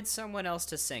wanted someone else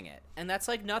to sing it. And that's,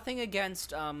 like, nothing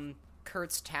against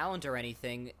Kurt's talent or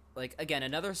anything. Like, again,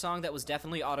 another song that was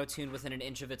definitely auto-tuned within an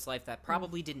inch of its life that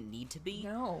probably didn't need to be.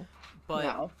 No. But,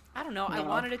 No. I don't know, I No.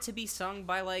 wanted it to be sung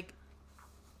by, like,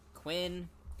 Quinn.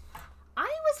 I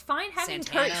was fine having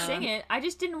Santana. Kurt sing it. I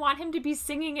just didn't want him to be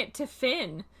singing it to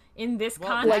Finn in this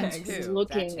Well, like context. that too.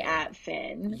 looking at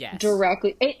Finn Yes.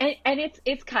 directly, and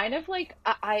it's kind of like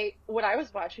I when I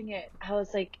was watching it, I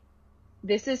was like,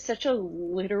 this is such a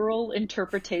literal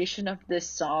interpretation of this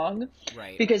song,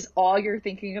 Right. because all you're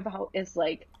thinking about is,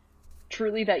 like,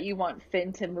 truly that you want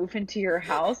Finn to move into your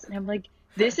house, and I'm like,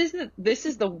 this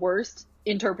is the worst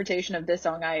interpretation of this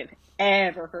song I've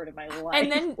ever heard in my life.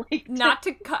 And then Like, not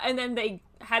to cut, and then they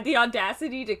had the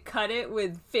audacity to cut it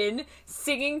with Finn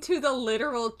singing to the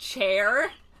literal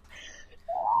chair.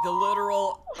 The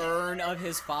literal urn of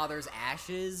his father's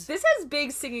ashes. This has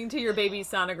big singing to your baby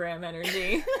sonogram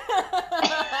energy.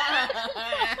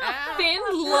 Finn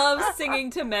loves singing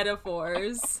to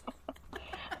metaphors.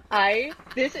 And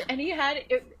he had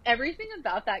everything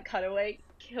about that cutaway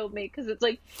killed me, because it's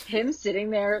like him sitting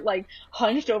there, like,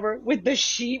 hunched over with the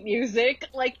sheet music.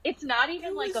 Like, it's not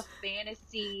even like a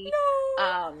fantasy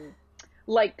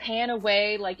like pan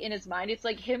away, like, in his mind. It's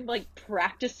like him, like,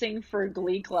 practicing for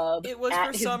Glee Club. It was at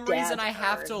for his some reason dad's I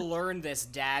have to urn. learn this,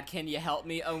 Dad. Can you help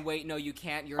me? Oh, wait, no, you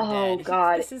can't. You're Oh dead.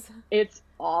 god, This is it's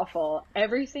awful.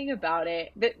 Everything about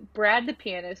it. That Brad the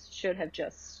pianist should have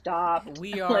just stopped.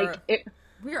 We are- like it,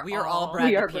 We are all Brad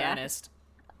We the are Brad. pianist.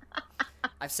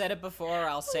 I've said it before,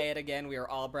 I'll say it again. We are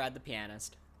all Brad the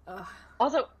pianist.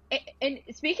 Also, and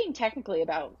speaking technically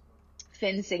about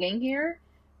Finn singing here,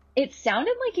 it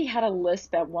sounded like he had a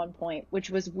lisp at one point, which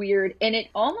was weird. And it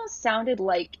almost sounded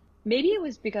like, maybe it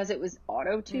was because it was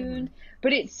auto-tuned,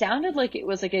 but it sounded like it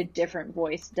was like a different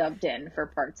voice dubbed in for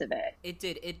parts of it. It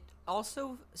did. It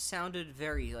also sounded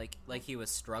very like he was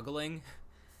struggling.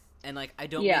 And like I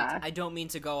don't mean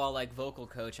to go all like vocal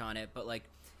coach on it, but like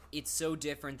it's so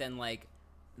different than like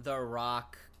the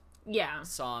rock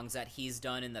songs that he's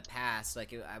done in the past.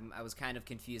 Like I was kind of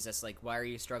confused as like, why are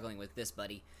you struggling with this,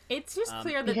 buddy? It's just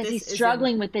clear that because this he's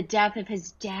struggling with the death of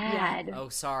his dad. Oh,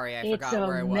 sorry, I It's forgot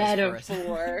where I was metaphor.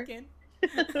 for a second.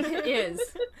 It is.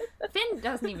 Finn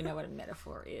doesn't even know what a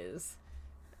metaphor is.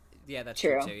 Yeah, that's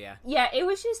true too. Yeah. Yeah, it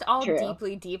was just all True.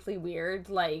 deeply, deeply weird.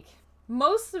 Like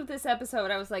most of this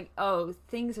episode, I was like, "Oh,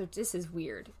 this is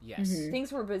weird." Yes.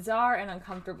 Things were bizarre and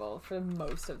uncomfortable for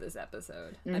most of this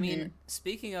episode. I mean,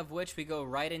 speaking of which, we go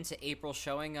right into April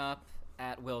showing up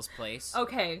at Will's place.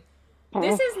 Okay,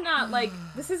 this is not like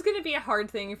this is going to be a hard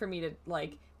thing for me to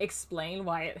like explain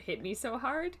why it hit me so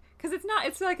hard because it's not.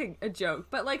 It's like a joke,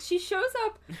 but like she shows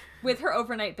up with her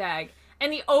overnight bag.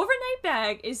 And the overnight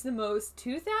bag is the most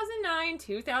 2009,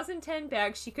 2010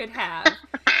 bag she could have,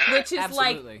 which is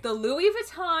Absolutely. like the Louis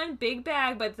Vuitton big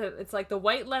bag, but it's like the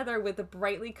white leather with the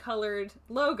brightly colored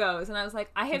logos. And I was like,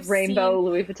 I have Rainbow seen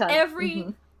Louis Vuitton. every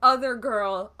other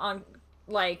girl on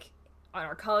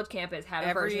our college campus had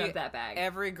a version of that bag.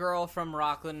 Every girl from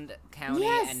Rockland County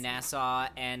and Nassau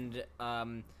and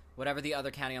whatever the other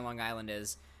county on Long Island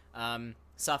is,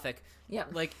 Suffolk. Yeah.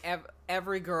 Like,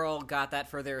 every girl got that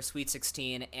for their Sweet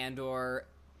 16 and or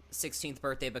 16th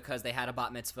birthday because they had a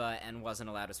bat mitzvah and wasn't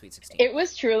allowed a Sweet 16. It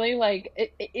was truly like,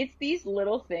 it's these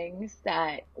little things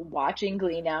that watching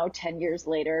Glee now 10 years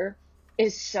later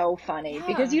is so funny.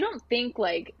 Because you don't think,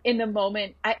 like, in the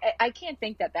moment, I can't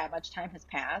think that much time has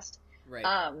passed. Right.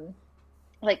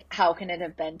 Like, how can it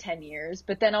have been 10 years?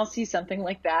 But then I'll see something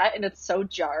like that, and it's so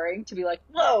jarring to be like,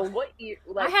 whoa, what year?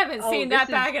 Like, I haven't seen that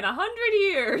bag in 100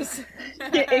 years.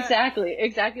 Yeah, exactly.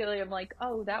 I'm like,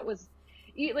 oh, that was...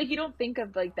 Like, you don't think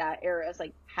of, like, that era as,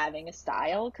 like, having a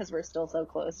style, because we're still so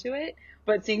close to it.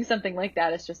 But seeing something like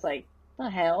that is just like, the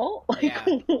hell? Like,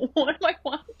 what am I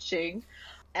watching?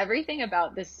 Everything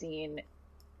about this scene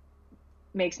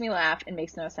makes me laugh and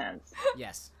makes no sense.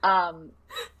 Yes.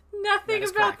 Nothing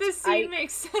about correct. this scene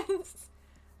makes sense.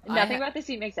 Nothing about this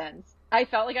scene makes sense. I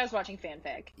felt like I was watching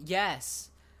fanfic. Yes.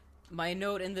 My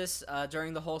note in this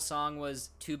during the whole song was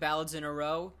 2 ballads in a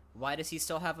row. Why does he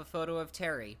still have a photo of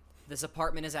Terry? This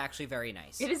apartment is actually very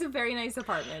nice. It is a very nice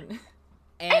apartment.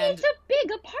 And it's a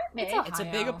big apartment. It's a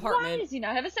big apartment. Why does he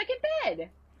not have a second bed?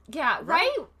 Yeah,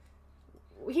 right?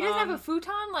 He doesn't have a Um,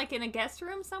 futon, like, in a guest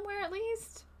room somewhere, at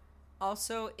least?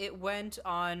 Also, it went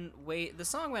on the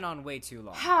song went on way too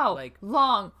long. How Like,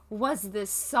 long was this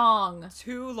song?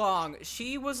 too long.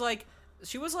 She was like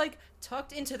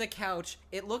tucked into the couch.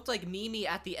 It looked like Mimi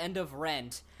at the end of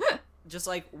Rent. Just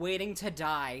like waiting to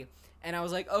die. And I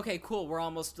was like, okay, cool, we're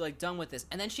almost like done with this.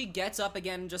 And then she gets up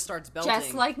again and just starts belting.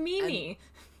 Just like Mimi.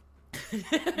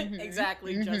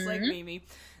 Exactly, just like Mimi.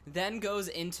 Then goes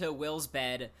into Will's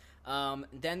bed.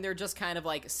 Then they're just kind of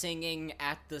like singing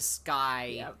at the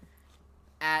sky. Yep.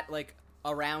 At like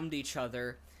around each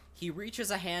other. He reaches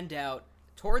a hand out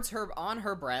towards her on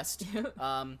her breast. It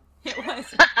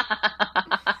was.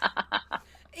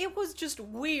 It was just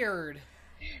weird.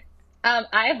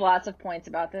 I have lots of points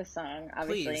about this song,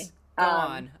 obviously. Please, go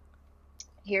on.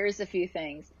 Here's a few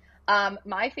things.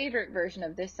 My favorite version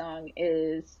of this song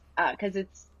is, because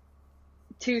it's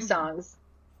 2 songs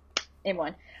in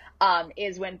one,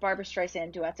 is when Barbra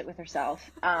Streisand duets it with herself.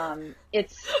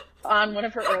 It's on one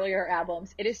of her earlier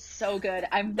albums. It is so good.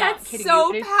 I'm not kidding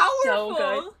you. It is so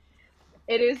good.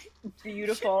 It is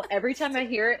beautiful. Every time I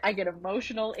hear it, I get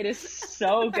emotional. It is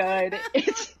so good.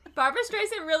 It's Barbra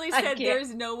Streisand really said can't.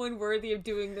 there's no one worthy of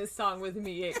doing this song with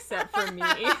me except for me.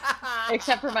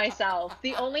 except for myself.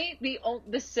 The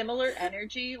similar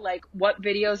energy, like what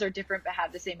videos are different but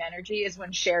have the same energy, is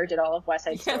when Cher did all of West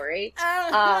Side Story,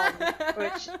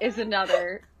 which is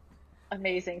another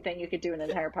amazing thing you could do an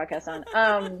entire podcast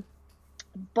on.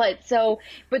 But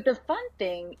the fun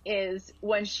thing is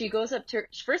when she goes up to,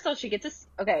 first of all she gets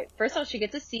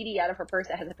a CD out of her purse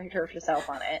that has a picture of herself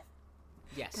on it.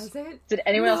 Yes. Does it? Did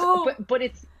anyone No. else? But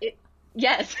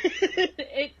yes.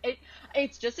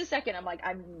 It's just a second. I'm like,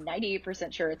 I'm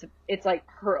 98% sure it's like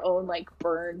her own like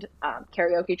burned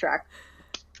karaoke track,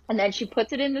 and then she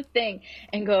puts it in the thing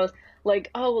and goes like,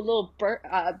 oh, a little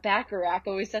Bacharach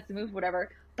always sets the move, whatever.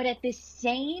 But at the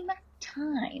same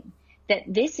time, that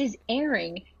this is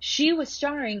airing. She was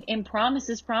starring in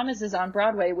Promises, Promises on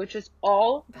Broadway, which is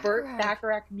all Burt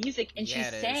Bacharach music. And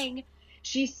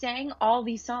she sang all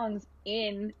these songs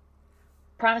in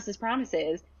Promises,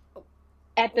 Promises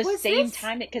at the same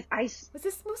time. Because was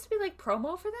this supposed to be like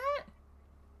promo for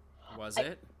that? Was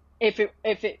it? If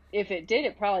it did,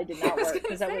 it probably did not work,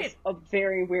 because that was a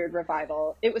very weird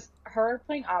revival. It was her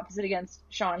playing opposite against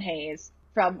Sean Hayes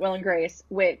from Will and Grace,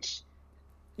 which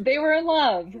they were in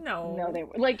love. No, they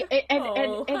were like, and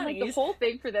like the whole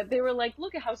thing for them, they were like,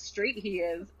 look at how straight he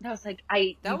is. And I was like,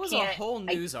 that was a whole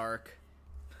news arc.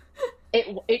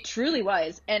 It truly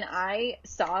was, and I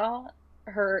saw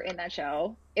her in that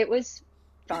show. It was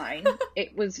fine.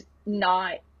 It was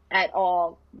not at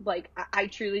all, like, I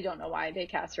truly don't know why they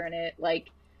cast her in it, like,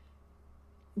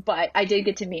 but I did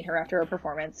get to meet her after her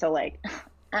performance, so, like,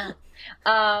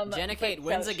 Jenna Kate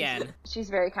wins again. She's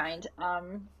very kind.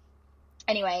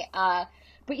 Anyway,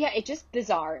 but yeah, it's just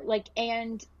bizarre, like,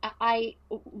 and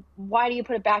why do you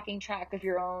put a backing track of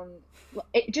your own,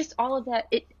 just all of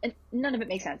that, none of it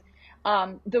makes sense.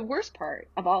 The worst part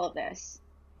of all of this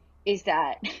is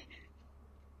that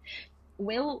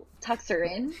Will tucks her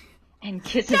in and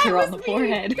kisses her on the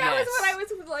forehead. That was what I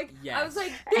was like. Yes. I was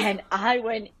like, and I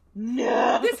went,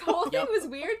 no. This whole thing was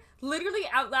weird. Literally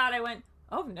out loud, I went,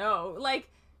 oh no. Like,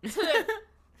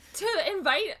 to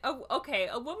invite,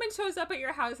 a woman shows up at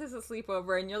your house as a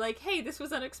sleepover, and you're like, hey, this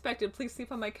was unexpected. Please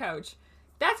sleep on my couch.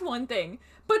 That's one thing.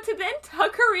 But to then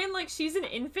tuck her in like she's an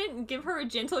infant and give her a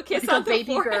gentle kiss on the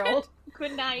baby forehead. Girl.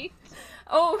 Good night.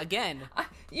 Oh, again,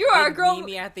 you are a girl. Meet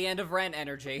me at the end of Rent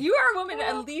energy. You are a woman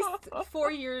at least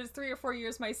 3 or 4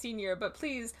 years my senior, but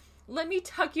please let me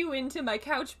tuck you into my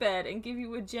couch bed and give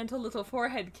you a gentle little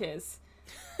forehead kiss.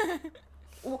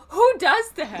 Who does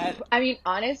that? I mean,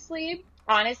 honestly,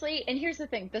 and here's the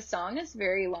thing: the song is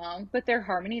very long, but their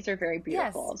harmonies are very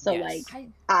beautiful. Yes. So, like,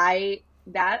 I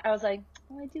was like,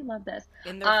 oh, I do love this.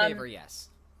 In their favor, yes.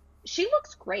 She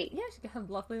looks great. Yeah, she's got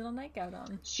a lovely little nightgown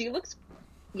on. She looks.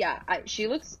 Yeah, she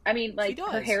looks, I mean, like,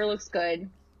 her hair looks good.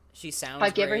 She sounds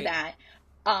I give great. her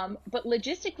that. But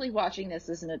logistically watching this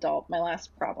as an adult, my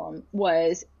last problem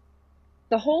was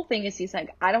the whole thing is he's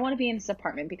like, I don't want to be in this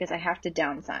apartment because I have to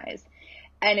downsize.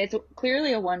 And it's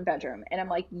clearly a 1-bedroom. And I'm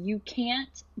like, you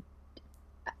can't,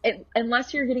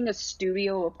 unless you're getting a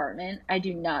studio apartment, I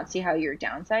do not see how you're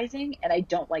downsizing. And I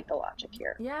don't like the logic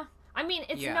here. Yeah. I mean,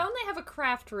 it's known they have a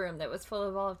craft room that was full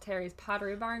of all of Terry's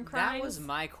Pottery Barn crimes. That was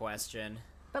my question.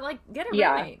 But, like, get a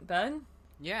roommate, bud.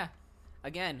 Yeah.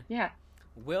 Again. Yeah.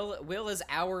 Will is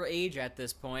our age at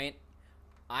this point.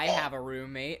 I have a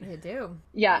roommate. You do.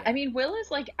 Yeah, I mean, Will is,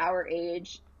 like, our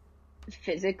age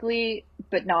physically,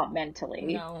 but not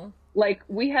mentally. No. Like,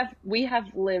 we have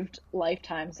lived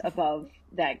lifetimes above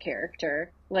that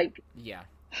character. Like, yeah.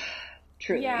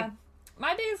 Truly. Yeah.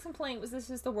 My biggest complaint was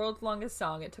this is the world's longest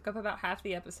song. It took up about half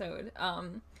the episode.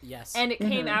 Yes. And it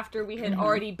came after we had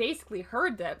already basically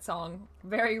heard that song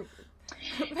very,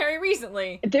 very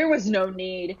recently. There was no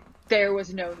need. It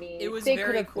was they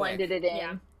could have blended it in.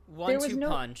 Yeah. 1-2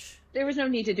 punch. There was no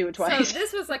need to do it twice. So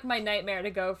this was like my nightmare to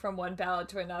go from one ballad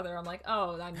to another. I'm like,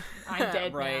 oh, I'm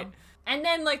dead right. now. And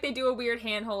then like they do a weird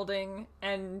hand holding,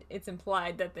 and it's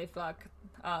implied that they fuck.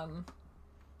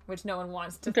 Which no one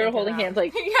wants to. They're holding hands,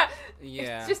 like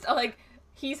yeah. It's just like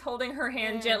he's holding her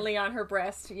hand gently on her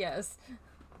breast. Yes,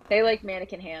 they like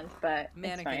mannequin hands, but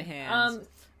mannequin it's fine.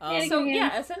 hands. So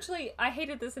yeah, essentially, I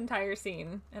hated this entire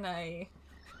scene, and I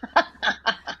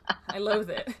loathe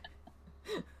it.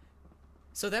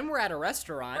 So then we're at a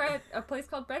restaurant. We're at a place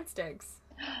called Breadsticks.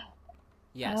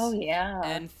 Yes. Oh yeah.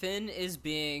 And Finn is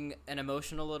being an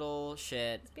emotional little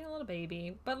shit. He's being a little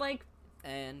baby, but like,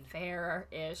 and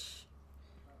fair-ish.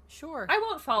 Sure. I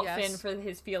won't fault Finn for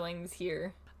his feelings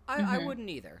here. I wouldn't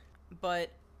either. But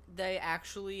they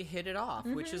actually hit it off,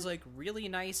 which is, like, really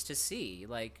nice to see.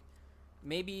 Like,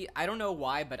 maybe, I don't know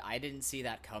why, but I didn't see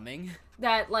that coming.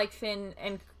 That, like, Finn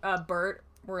and Bert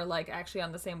were, like, actually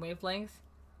on the same wavelength.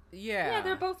 Yeah. Yeah,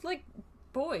 they're both, like,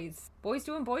 boys. Boys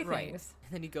doing boy things.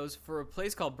 And then he goes, for a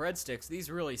place called Breadsticks,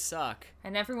 these really suck.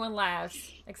 And everyone laughs,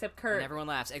 except Kurt. And everyone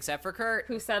laughs, except for Kurt.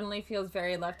 Who suddenly feels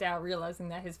very left out, realizing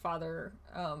that his father,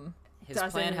 his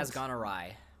plan has gone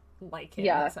awry. Like him,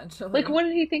 essentially. Like, what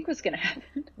did he think was gonna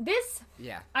happen?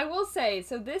 I will say,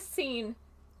 so this scene,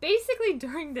 basically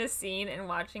during this scene and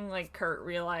watching, like, Kurt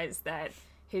realize that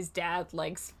his dad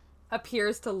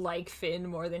appears to like Finn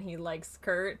more than he likes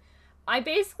Kurt, I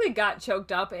basically got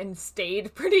choked up and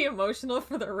stayed pretty emotional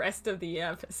for the rest of the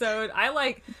episode. I,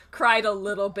 like, cried a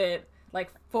little bit,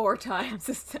 like, 4 times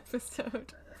this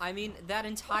episode. I mean, that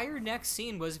entire next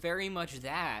scene was very much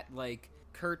that. Like,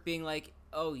 Kurt being like,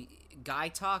 oh, guy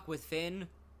talk with Finn.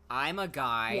 I'm a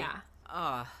guy.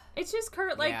 Yeah. It's just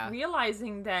Kurt, like,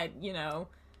 realizing that, you know,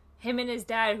 him and his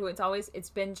dad, who it's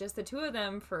been just the two of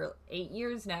them for 8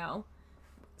 years now.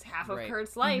 It's half of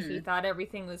Kurt's life. He thought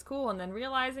everything was cool, and then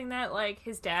realizing that, like,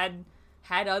 his dad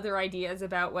had other ideas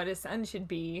about what his son should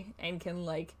be and can,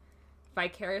 like,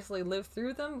 vicariously live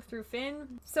through them through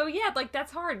Finn. So yeah, like,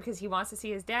 that's hard because he wants to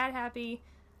see his dad happy,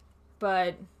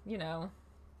 but, you know,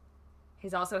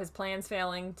 his plans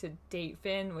failing to date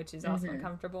Finn, which is also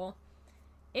uncomfortable.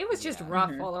 It was just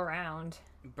rough all around.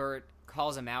 Bert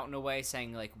calls him out in a way,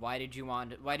 saying, like, why did you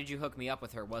hook me up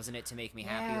with her? Wasn't it to make me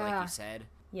happy, like you said?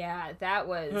 Yeah, that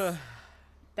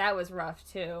was rough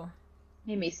too.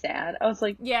 Made me sad. I was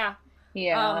like, yeah.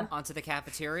 Onto the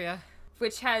cafeteria,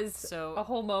 which has a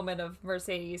whole moment of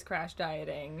Mercedes crash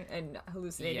dieting and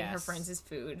hallucinating her friends'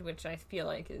 food, which I feel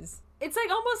like it's like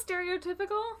almost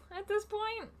stereotypical at this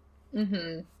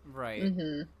point. Right.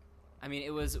 I mean,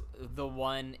 it was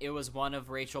one of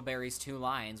Rachel Berry's 2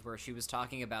 lines where she was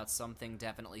talking about something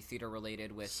definitely theater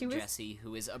related with Jesse,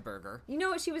 who is a burger. You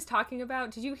know what she was talking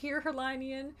about? Did you hear her line,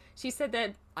 Ian? She said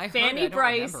that Fanny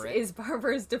Bryce is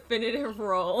Barbara's definitive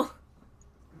role.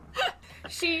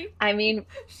 She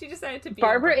decided to be.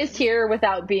 Barbara is here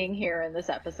without being here in this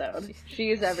episode. She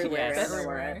is everywhere,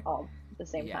 everywhere at all the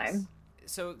same time.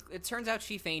 So it turns out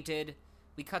she fainted.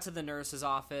 We cut to the nurse's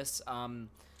office.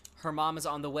 Her mom is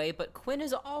on the way, but Quinn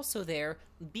is also there,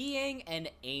 being an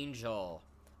angel,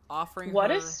 offering her...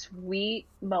 What a sweet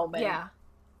moment.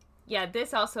 Yeah,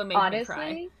 this also made me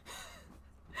cry.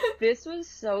 This was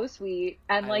so sweet.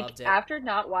 And, like, after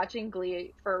not watching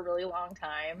Glee for a really long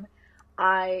time,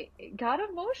 I got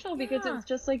emotional because it was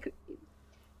just, like,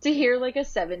 to hear, like, a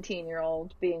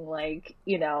 17-year-old being like,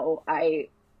 you know, I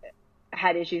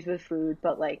had issues with food,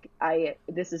 but, like,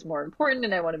 this is more important,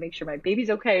 and I want to make sure my baby's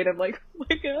okay. And I'm like, oh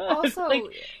my god. Also, like,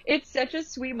 it's such a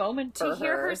sweet moment for her. To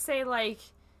hear her say,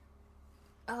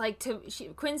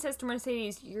 Quinn says to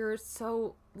Mercedes, "You're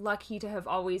so lucky to have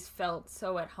always felt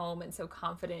so at home and so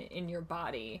confident in your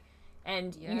body,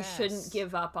 and you shouldn't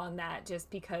give up on that just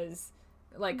because,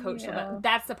 like, Coach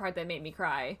that's the part that made me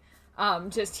cry.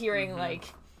 Just hearing like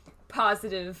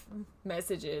positive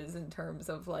messages in terms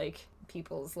of like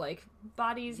people's like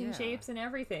bodies and shapes and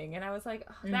everything, and I was like,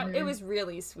 that it was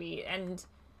really sweet and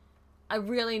a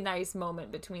really nice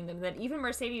moment between them that even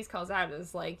Mercedes calls out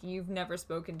as like, you've never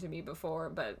spoken to me before,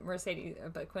 but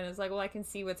Quinn is like, well, I can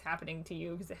see what's happening to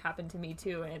you because it happened to me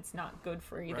too, and it's not good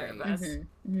for either of us.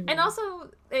 And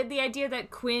also the idea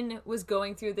that Quinn was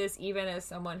going through this even as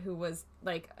someone who was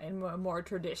like in a more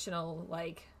traditional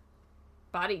like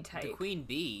body type, the queen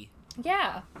bee.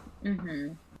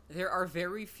 There are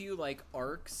very few, like,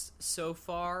 arcs so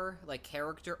far, like,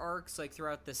 character arcs, like,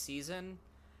 throughout the season.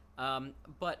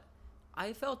 But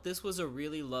I felt this was a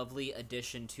really lovely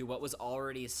addition to what was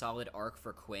already a solid arc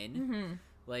for Quinn.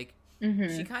 Like,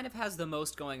 she kind of has the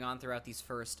most going on throughout these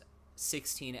first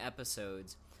 16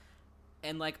 episodes.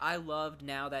 And, like, I loved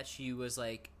now that she was,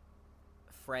 like,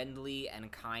 friendly and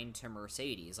kind to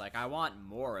Mercedes. Like, I want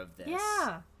more of this.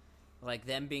 Like,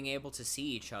 them being able to see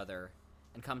each other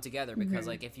and come together, because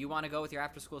like, if you want to go with your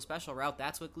after school special route,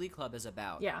 that's what Glee Club is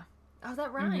about. Oh,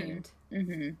 that rhymed.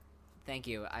 Thank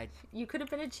you. You could have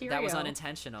been a Cheerio. That was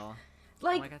unintentional.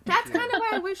 Like, oh God, that's kind of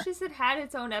why I wish this had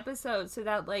its own episode, so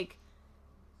that like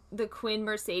the Quinn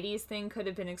Mercedes thing could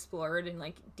have been explored and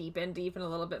like deepened even a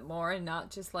little bit more, and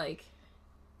not just like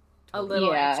a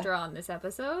little extra on this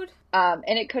episode. And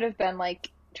it could have been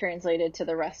like translated to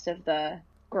the rest of the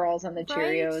girls on the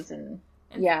Cheerios and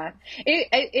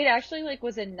it actually like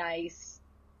was a nice,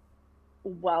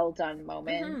 well done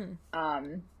moment,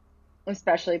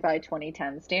 especially by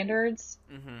 2010 standards.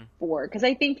 Because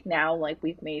I think now like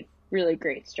we've made really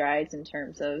great strides in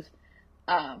terms of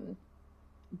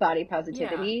body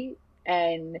positivity,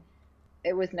 and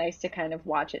it was nice to kind of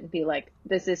watch it and be like,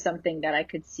 this is something that I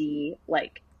could see,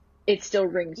 like, it still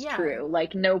rings true.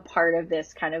 Like, no part of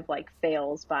this kind of, like,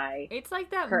 fails by it's like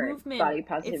that movement. Body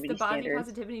positivity it's the body standards.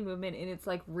 Positivity movement in its,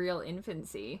 like, real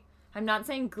infancy. I'm not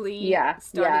saying Glee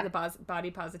started the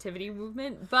body positivity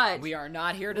movement, but... We are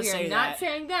not here to say that. We are not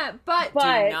saying that, but...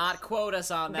 Do not quote us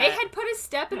on that. They had put a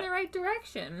step in the right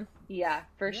direction. Yeah,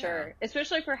 for sure.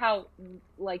 Especially for how,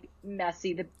 like,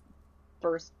 messy the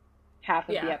first half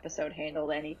of the episode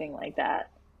handled anything like that.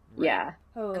 Right.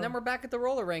 And then we're back at the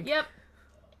roller rink. Yep.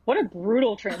 What a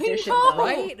brutal transition, though,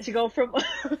 right? To go from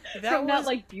that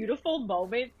like beautiful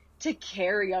moment to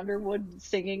Carrie Underwood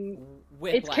singing.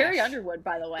 Whiplash. It's Carrie Underwood,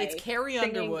 by the way. It's Carrie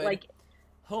singing, Underwood. Like,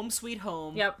 Home Sweet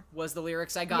Home was the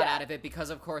lyrics I got out of it, because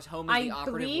of course home is the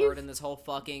operative word in this whole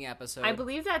fucking episode. I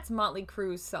believe that's Motley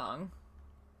Crue's song.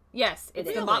 Yes, it's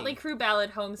the Really? Motley Crue ballad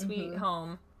 "Home Sweet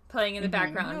Home" playing in the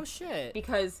background. No shit.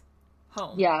 Because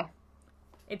home. Yeah.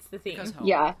 It's the theme. Because home.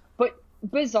 Yeah. But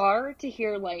bizarre to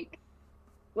hear, like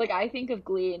I think of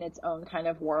Glee in its own kind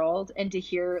of world, and to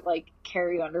hear, like,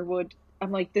 Carrie Underwood,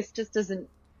 I'm like, this just doesn't...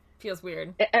 Feels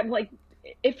weird. I'm like,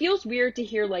 it feels weird to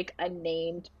hear, like, a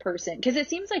named person, because it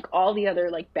seems like all the other,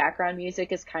 like, background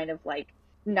music is kind of, like,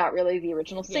 not really the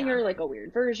original singer, Yeah. like a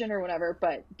weird version or whatever,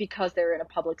 but because they're in a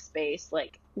public space,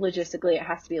 like, logistically it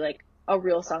has to be, like, a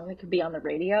real song that could be on the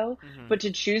radio. But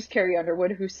to choose Carrie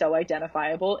Underwood, who's so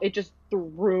identifiable, it just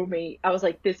threw me. I was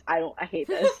like, I hate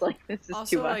this. Like, this is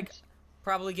Also, too much. like,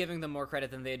 probably giving them more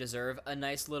credit than they deserve. A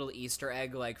nice little Easter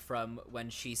egg, like, from when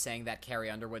she sang that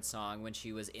Carrie Underwood song when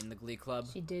she was in the Glee Club.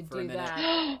 She did for a do minute.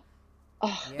 that.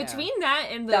 Oh, Yeah. Between that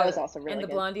and the That was also really and the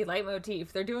good. Blondie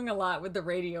leitmotif, they're doing a lot with the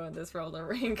radio in this roller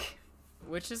rink.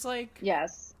 Which is, like,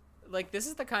 yes. this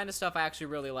is the kind of stuff I actually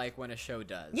really like when a show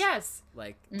does. Yes.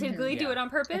 Like, Did Glee do Yeah. it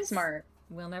on purpose? It's smart.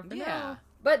 We'll never Yeah. know.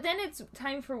 But then it's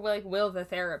time for, like, Will the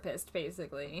therapist,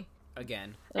 basically.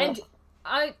 again. And Ugh.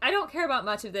 I don't care about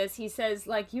much of this. He says,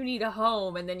 like, you need a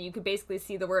home, and then you could basically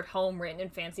see the word home written in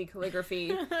fancy calligraphy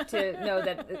to know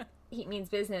that he means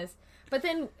business. But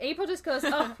then April just goes,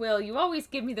 oh, Will, you always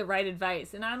give me the right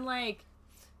advice. And I'm like,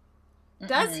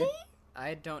 does he?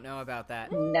 I don't know about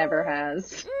that. Never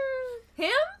has. Him?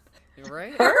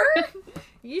 Right?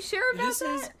 You sure about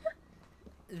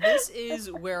This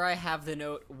is where I have the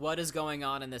note, what is going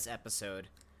on in this episode?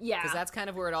 Yeah. Because that's kind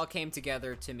of where it all came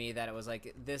together to me, that it was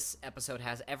like, this episode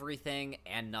has everything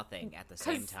and nothing at the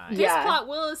same time. This Yeah. plot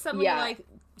Will is someone Yeah. like,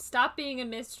 stop being a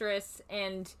mistress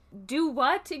and do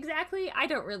what exactly? I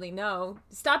don't really know.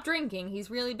 Stop drinking. He's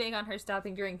really big on her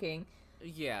stopping drinking.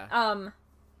 Yeah.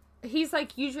 He's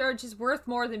like, you are just worth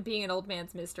more than being an old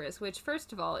man's mistress, which,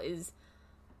 first of all, is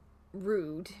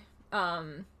rude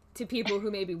to people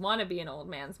who maybe want to be an old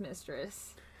man's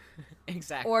mistress.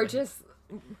 Exactly. Or just...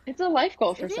 It's a life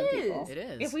goal for It some is. people. It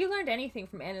is. If we learned anything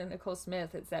from Anna Nicole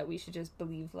Smith, it's that we should just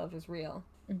believe love is real.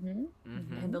 Mm-hmm.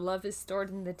 And the love is stored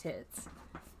in the tits.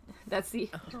 That's the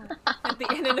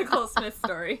Anna Nicole Smith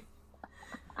story.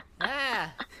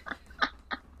 Ah!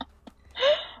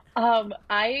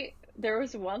 There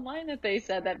was one line that they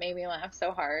said that made me laugh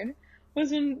so hard,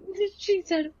 was when she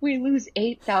said, we lose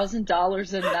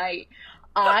 $8,000 a night.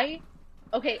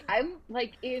 I'm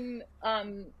like in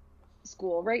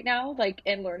school right now, like,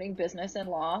 and learning business and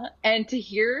law, and to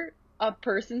hear a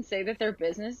person say that their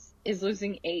business is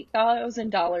losing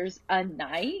 $8,000 a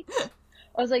night,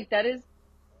 I was like, that is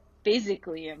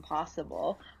physically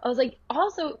impossible. I was like,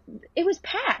 also, it was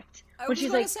packed. I When was she's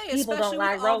gonna like, say, people especially don't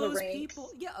like with all roller those rinks. people.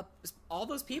 Yeah, all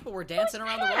those people were dancing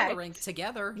around the roller packed. rink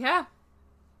together. Yeah.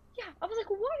 Yeah, I was like,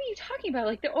 what are you talking about?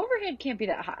 Like, the overhead can't be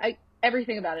that high.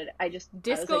 Everything about it, I was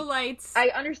Disco like, lights I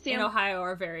in understand. Ohio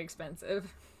are very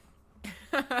expensive.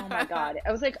 Oh my god.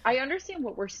 I was like, I understand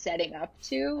what we're setting up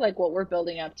to, like, what we're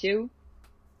building up to.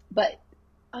 But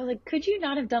I was like, could you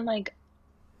not have done, like,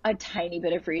 a tiny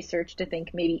bit of research to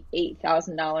think maybe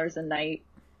 $8,000 a night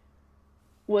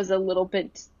was a little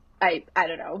bit, I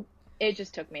don't know. It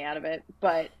just took me out of it.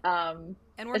 But, And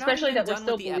we're especially not even that we're done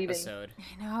still with the believing. episode.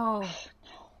 I know.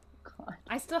 God.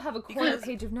 I still have a quarter Because-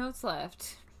 page of notes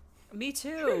left. Me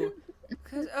too.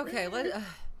 'Cause, okay,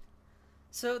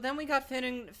 so then we got Finn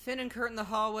and Kurt in the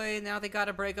hallway. Now they got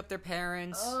to break up their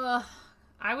parents. Ugh.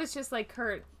 I was just like,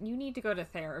 Kurt, you need to go to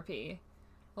therapy.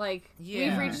 Like, Yeah.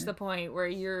 we've reached the point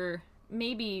where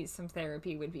maybe some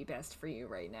therapy would be best for you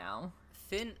right now.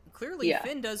 Finn clearly Yeah.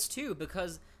 Finn does too,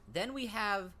 because then we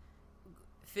have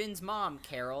Finn's mom,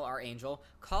 Carol, our angel,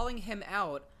 calling him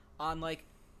out on, like,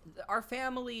 our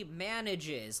family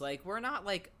manages. Like, we're not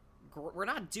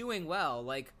doing well.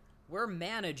 Like, we're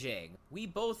managing. We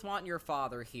both want your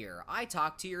father here. I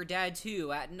talk to your dad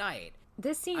too at night.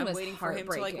 This scene I'm was waiting for him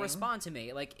to, like, heartbreaking. respond to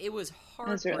me. Like, it was It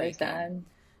heartbreaking. was really sad.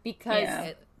 Because,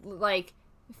 Yeah. like,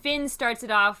 Finn starts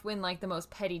it off in, like, the most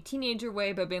petty teenager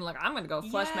way by being like, I'm gonna go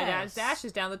flush my dad's Yes.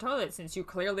 ashes down the toilet since you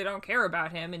clearly don't care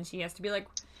about him. And she has to be like...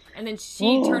 And then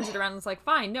she turns it around and is like,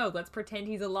 fine, no, let's pretend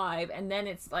he's alive. And then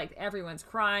it's like everyone's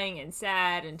crying and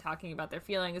sad and talking about their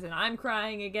feelings, and I'm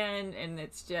crying again. And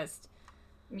it's just...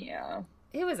 Yeah.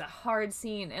 It was a hard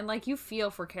scene. And, like, you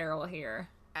feel for Carol here.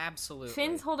 Absolutely.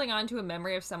 Finn's holding on to a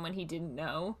memory of someone he didn't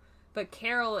know, but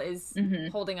Carol is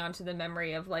holding on to the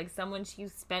memory of, like, someone she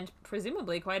spent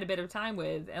presumably quite a bit of time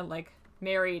with and, like,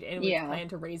 married and Yeah. planned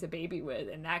to raise a baby with,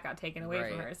 and that got taken away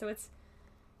from Right. her. So it's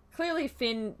clearly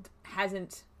Finn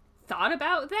hasn't thought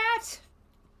about that.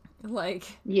 Like,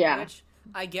 Yeah. Which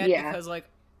I get, Yeah. because, like,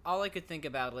 all I could think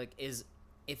about, like, is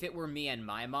if it were me and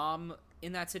my mom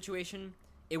in that situation,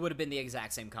 it would have been the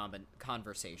exact same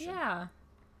conversation. Yeah.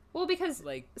 Well, because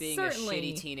Like, being certainly... a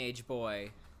shitty teenage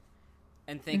boy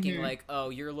and thinking, like, oh,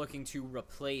 you're looking to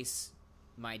replace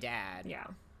my dad. Yeah.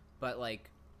 But, like,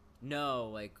 no,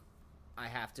 like, I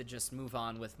have to just move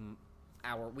on with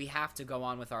we have to go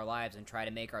on with our lives and try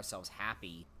to make ourselves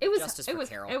happy. Justice for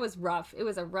Carol. It was rough. It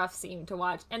was a rough scene to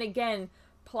watch. And again,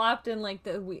 plopped in, like,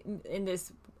 in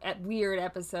this weird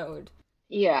episode.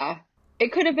 Yeah.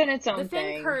 It could have been its own The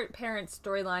thing. Finn Kurt parent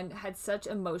storyline had such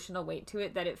emotional weight to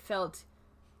it that it felt...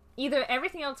 Either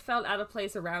everything else felt out of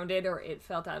place around it, or it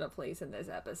felt out of place in this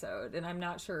episode, and I'm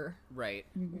not sure Right.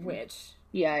 which.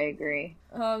 Yeah, I agree.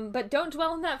 But don't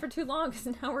dwell on that for too long, because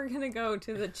now we're gonna go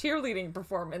to the cheerleading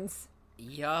performance.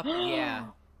 Yup, yeah.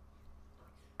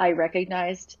 I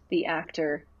recognized the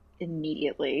actor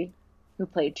immediately who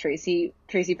played Tracy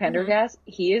Pendergast.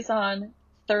 He is on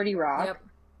 30 Rock.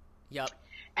 Yup.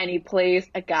 And he plays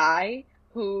a guy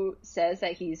who says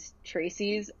that he's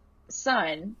Tracy's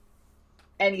son,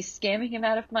 and he's scamming him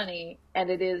out of money,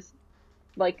 and it is,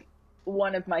 like,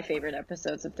 one of my favorite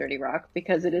episodes of 30 Rock,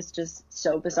 because it is just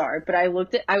so bizarre. But I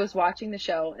was watching the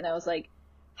show, and I was like,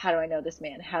 how do I know this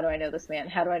man? How do I know this man?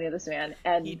 How do I know this man?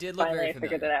 And He did look finally very I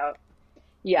figured familiar. it out.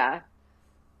 Yeah.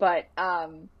 But,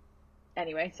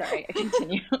 anyway, sorry, I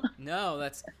continue. No,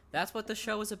 that's what the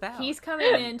show is about. He's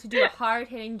coming in to do a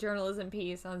hard-hitting journalism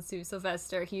piece on Sue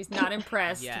Sylvester. He's not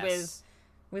impressed Yes.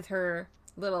 with her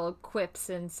little quips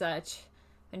and such.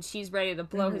 And she's ready to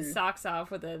blow his socks off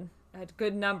with a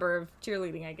good number of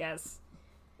cheerleading, I guess.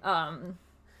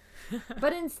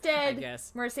 But instead, I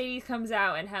guess. Mercedes comes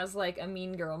out and has, like, a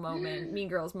Mean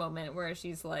Girls moment, where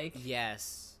she's like...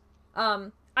 Yes.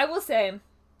 I will say,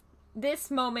 this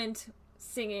moment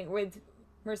singing, with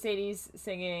Mercedes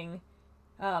singing,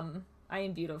 I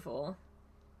Am Beautiful,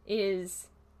 is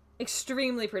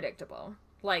extremely predictable.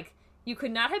 Like, you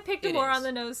could not have picked a more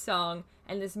on-the-nose song,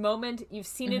 and this moment, you've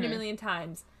seen it a million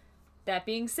times. That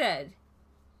being said,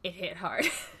 it hit hard.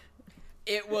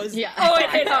 It was... Yeah. Oh, it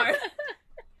hit hard.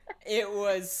 It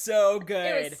was so good.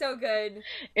 It was so good.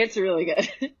 It's really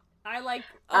good. I, like,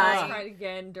 almost cried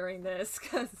again during this,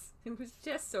 because it was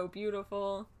just so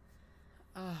beautiful.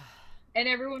 And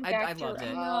everyone backed her loved it.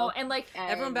 up. No, and, like...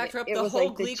 Everyone backed her up. It The was, whole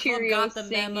like, Glee the Club Cheerios got the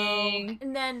memo. singing.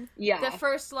 And then Yeah. the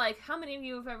first, like, how many of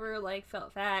you have ever, like,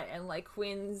 felt that? And, like,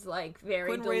 Quinn's, like, very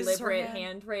Quinn raises her deliberate hand.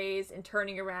 hand raise and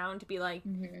turning around to be like,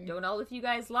 don't all of you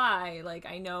guys lie. Like,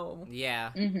 I know.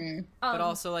 Yeah. But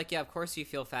also, like, yeah, of course you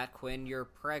feel fat, Quinn. You're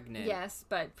pregnant. Yes,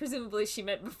 but presumably she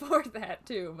meant before that,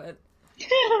 too. But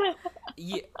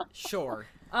Yeah, sure.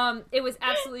 it was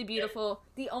absolutely beautiful.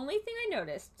 The only thing I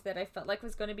noticed that I felt like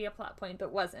was going to be a plot point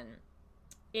but wasn't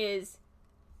is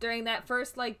during that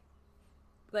first, like,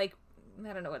 I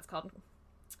don't know what it's called.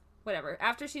 Whatever.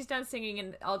 After she's done singing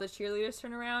and all the cheerleaders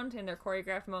turn around in their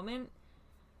choreographed moment,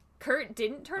 Kurt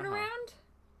didn't turn around.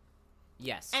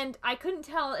 Yes. And I couldn't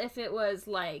tell if it was,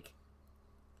 like,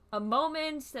 a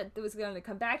moment that was going to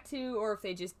come back to, or if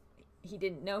he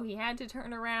didn't know he had to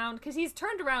turn around. Because he's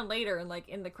turned around later and, like,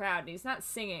 in the crowd, and he's not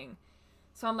singing.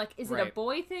 So I'm like, is it a Right.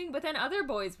 boy thing? But then other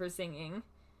boys were singing.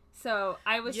 So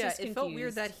I was just confused. it felt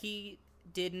weird that he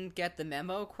didn't get the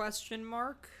memo, question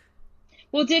mark.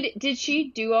 Well, did she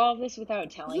do all this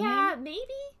without telling him? Yeah, maybe?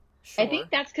 Sure. I think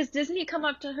that's because doesn't he come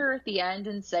up to her at the end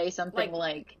and say something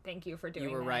like Thank you for doing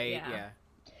you were that. right, Yeah.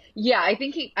 yeah, I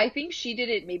think she did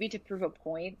it maybe to prove a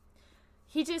point.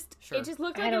 He just, Sure. it just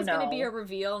looked I like it was don't going to be know. a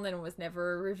reveal, and then it was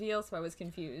never a reveal, so I was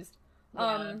confused.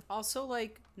 Yeah. Also,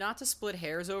 like, not to split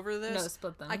hairs over this. No,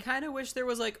 split them. I kind of wish there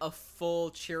was, like, a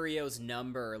full Cheerios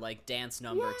number, like, dance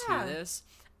number Yeah. to this.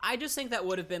 I just think that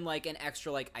would have been, like, an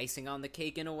extra, like, icing on the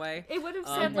cake in a way. It would have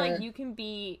said, like, you can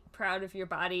be proud of your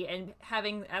body, and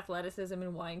having athleticism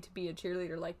and wanting to be a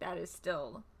cheerleader like that is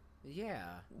still... Yeah.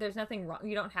 There's nothing wrong.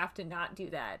 You don't have to not do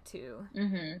that, too.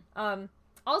 Mm-hmm.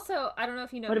 Also, I don't know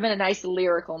if you know... Would have been a nice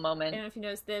lyrical moment. I don't know if you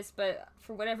noticed this, but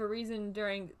for whatever reason,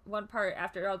 during one part,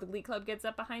 after all the Glee Club gets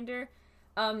up behind her,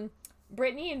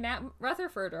 Brittany and Matt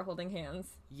Rutherford are holding hands.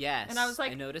 Yes. And I was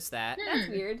like, I noticed that. That's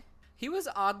weird. He was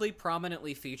oddly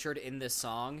prominently featured in this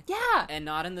song. Yeah! And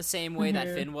not in the same way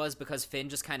that Finn was, because Finn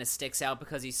just kind of sticks out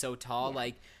because he's so tall. Yeah.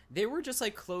 Like, they were just,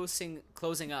 like, closing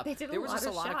up. They did a there was lot just a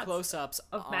of lot of shots close-ups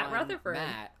of Matt on Rutherford.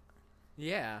 Matt.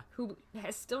 Yeah. Who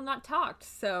has still not talked,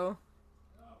 so...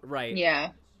 Right.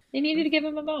 Yeah. They needed to give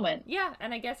him a moment. Yeah,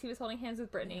 and I guess he was holding hands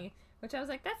with Brittany, which I was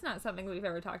like, that's not something we've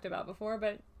ever talked about before,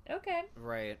 but okay.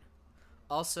 Right.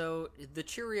 Also, the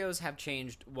Cheerios have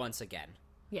changed once again.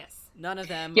 Yes. None of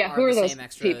them Yeah, who are are the those same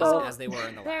extras people? as they were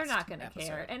in the They're last not gonna episode.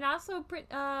 care. And also,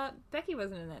 Becky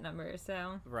wasn't in that number,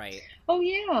 so... Right. Oh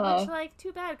yeah. Which, like,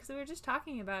 too bad, because we were just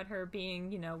talking about her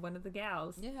being, one of the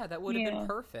gals. Yeah, that would have Yeah. been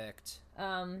perfect.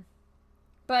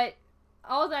 But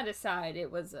all that aside,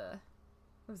 it was a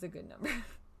good number.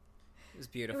 It was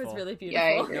beautiful. It was really Yeah, I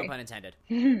beautiful. agree. No pun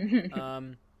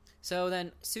intended. So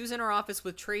then Sue's in her office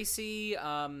with Tracy.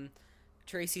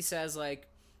 Tracy says, like,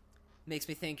 makes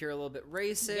me think you're a little bit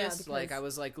racist. Yeah, because- Like, I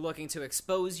was, like, looking to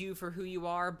expose you for who you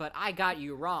are, but I got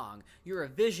you wrong. You're a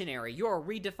visionary. You're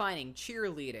redefining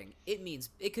cheerleading.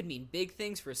 It could mean big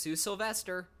things for Sue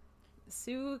Sylvester.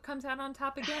 Sue comes out on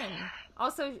top again.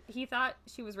 Also, he thought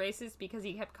she was racist because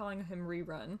he kept calling him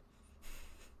Rerun,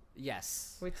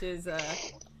 Yes. which is,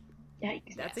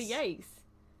 Yikes. that's a yikes.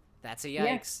 That's a Yeah.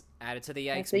 yikes. Add it to the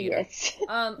yikes That's a meter. yes.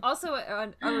 Also,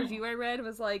 a review I read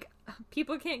was like,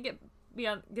 people can't get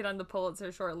on the Pulitzer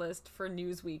shortlist for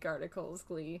Newsweek articles,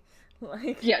 Glee.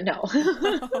 Like, Yeah,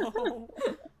 no.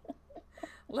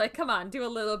 like, come on, do a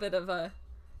little bit of a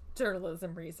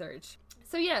journalism research.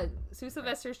 So yeah, Sue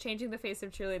Sylvester's changing the face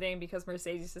of cheerleading because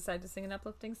Mercedes decided to sing an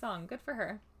uplifting song. Good for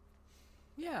her.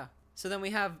 Yeah. So then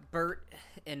we have Bert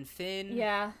and Finn.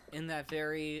 Yeah. In that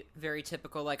very, very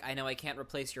typical, like, I know I can't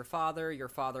replace your father. Your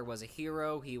father was a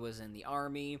hero. He was in the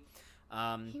army.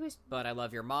 But I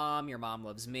love your mom. Your mom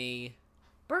loves me.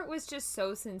 Bert was just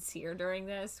so sincere during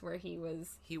this, where he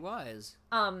was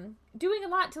doing a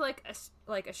lot to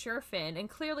like assure Finn, and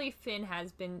clearly Finn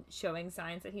has been showing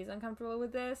signs that he's uncomfortable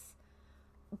with this.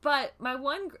 But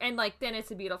then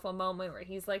it's a beautiful moment where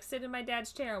he's like, sit in my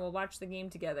dad's chair and we'll watch the game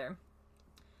together.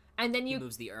 And then He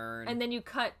moves the urn. And then you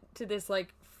cut to this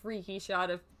like freaky shot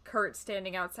of Kurt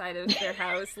standing outside of their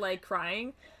house, like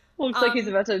crying. Looks like he's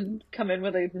about to come in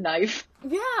with a knife.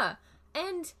 Yeah,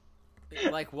 and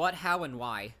Like, what, how, and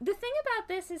why? the thing about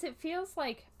this is it feels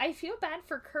like I feel bad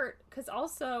for Kurt, because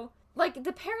also, like,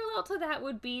 the parallel to that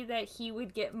would be that he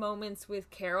would get moments with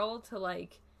Carol to,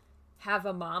 like, have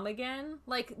a mom again.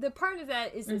 Like, the part of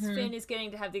that is this Finn is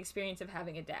getting to have the experience of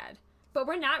having a dad. But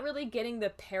we're not really getting the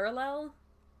parallel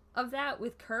of that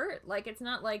with Kurt. Like, it's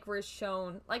not like we're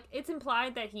shown... Like, it's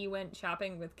implied that he went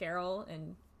shopping with Carol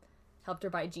and helped her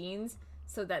buy jeans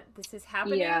so that this is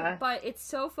happening. Yeah. But it's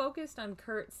so focused on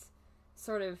Kurt's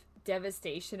sort of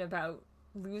devastation about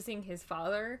losing his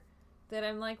father that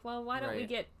I'm like, well, why don't we Right.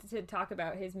 get to talk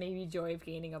about his maybe joy of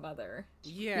gaining a mother?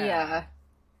 Yeah.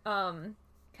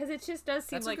 Because it just does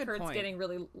seem That's a like good Kurt's point. getting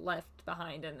really left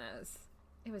behind in this.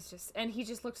 It was just, and he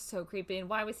just looked so creepy. And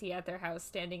why was he at their house,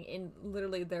 standing in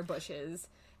literally their bushes,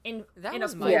 in That a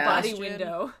was full my body question.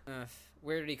 window? Ugh,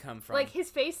 where did he come from? Like, his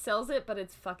face sells it, but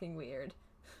it's fucking weird.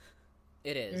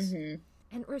 It is.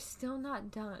 And we're still not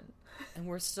done. And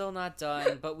we're still not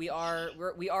done, but we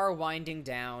are winding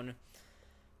down.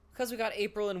 Because we got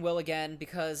April and Will again,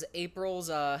 because April's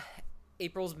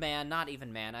man, not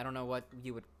even man, I don't know what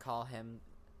you would call him.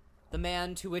 The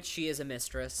man to which she is a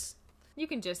mistress. You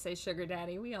can just say sugar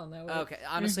daddy. We all know it. Okay,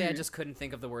 honestly, I just couldn't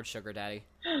think of the word sugar daddy.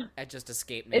 It just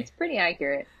escaped me. It's pretty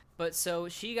accurate. But so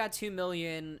she got $2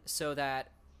 million so that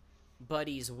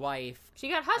Buddy's wife... She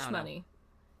got hush don't know. money.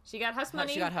 She got hush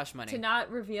money. She got hush money. To not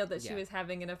reveal that she Yeah. was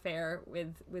having an affair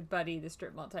with Buddy, the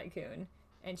strip mall tycoon.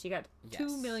 And she got Yes.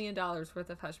 $2 million worth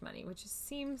of hush money, which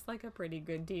seems like a pretty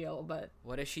good deal, but...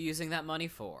 What is she using that money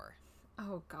for?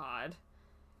 Oh, God.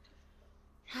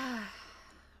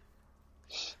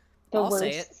 The I'll worst say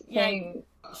it. thing.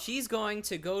 She's going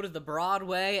to go to the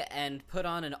Broadway and put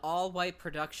on an all-white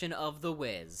production of The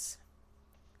Wiz.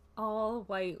 All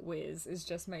white whiz is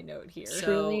just my note here. So-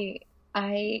 Truly,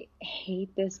 I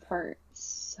hate this part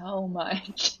so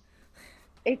much.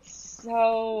 It's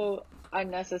so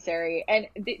unnecessary. And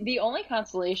the only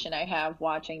consolation I have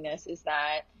watching this is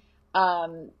that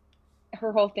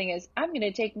her whole thing is, I'm going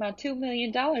to take my $2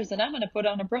 million and I'm going to put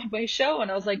on a Broadway show. And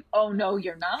I was like, oh, no,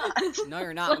 you're not. No,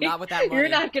 you're not. Like, Not with that money. You're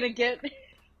not going to get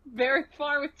very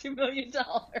far with $2 million.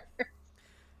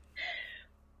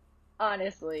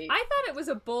 Honestly. I thought it was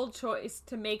a bold choice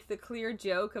to make the clear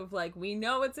joke of, like, we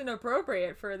know it's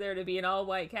inappropriate for there to be an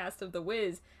all-white cast of The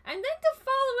Wiz, and then to follow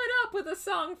it up with a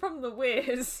song from The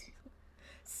Wiz.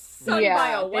 Sung by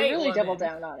a white they really woman. double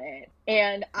down on it.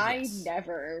 And I Yes.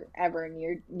 never, ever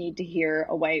need to hear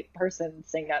a white person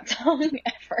sing that song,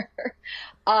 ever.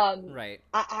 Right.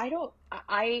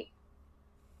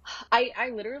 I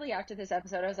literally, after this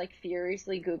episode, I was like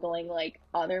furiously Googling like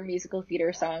other musical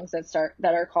theater songs that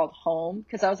are called Home,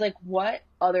 because I was like, what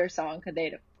other song could they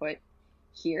have put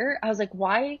here? I was like,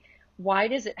 why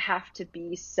does it have to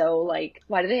be so, like,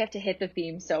 why do they have to hit the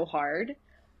theme so hard?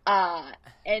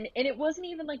 And it wasn't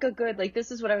even like a good, like,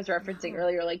 this is what I was referencing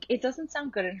earlier. Like, it doesn't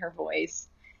sound good in her voice.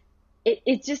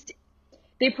 It just,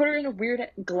 they put her in a weird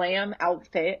glam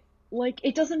outfit. Like,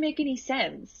 it doesn't make any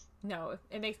sense. No,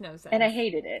 it makes no sense. And I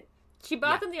hated it. She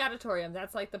bought them the auditorium.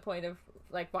 That's like the point of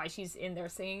like why she's in there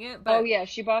singing it. But, oh yeah,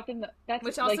 she bought them. That's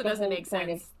which also like, doesn't make point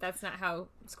sense. That's not how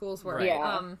schools work. Right.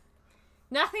 Yeah.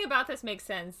 Nothing about this makes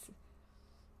sense.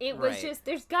 It was Right. just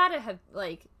there's gotta have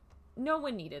like no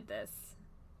one needed this.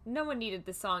 No one needed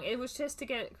this song. It was just to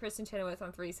get Kristen Chenoweth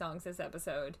on 3 songs this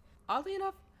episode. Oddly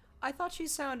enough, I thought she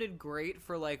sounded great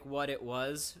for like what it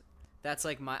was. That's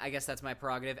like I guess that's my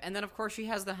prerogative. And then of course she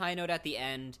has the high note at the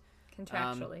end.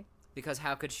 Contractually. Because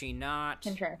how could she not?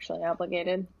 Contractually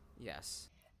obligated. Yes.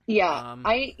 Yeah,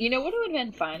 you know what would have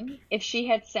been fun if she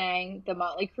had sang the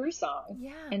Motley Crue song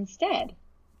Yeah. instead.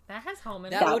 That has home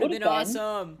in That it. would have would've been been-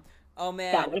 awesome. Oh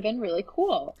man. That would have been really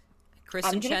cool.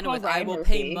 Kristen I'm gonna call Chenoweth, I Ryan will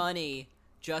Murphy. pay money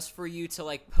just for you to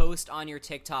like post on your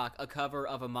TikTok a cover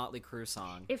of a Motley Crue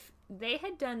song. If they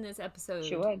had done this episode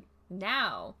She would.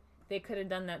 now, they could have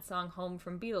done that song Home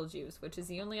from Beetlejuice, which is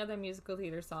the only other musical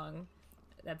theater song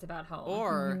that's about home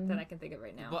Or that I can think of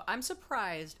right now. Well, I'm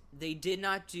surprised they did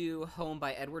not do Home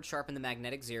by Edward Sharpe and the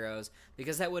Magnetic Zeros,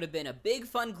 because that would have been a big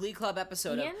fun Glee Club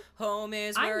episode Ian? of Home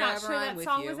is I'm Wherever not sure I'm that with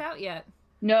song you. was out yet.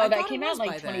 No, I that thought it came out was in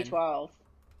by like then. 2012.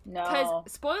 Because, No.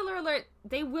 spoiler alert,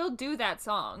 they will do that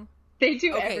song. They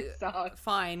do Okay, every song.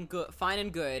 fine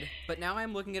and good, but now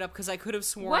I'm looking it up because I could have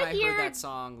sworn What I year- heard that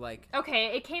song like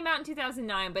Okay, it came out in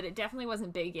 2009, but it definitely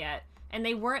wasn't big yet. And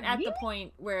they weren't at the Really?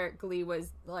 point where Glee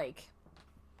was, like,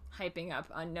 hyping up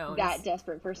unknowns. That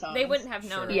desperate for songs. They wouldn't have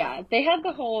known Sure. it. Yeah, they had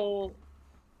the whole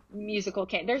musical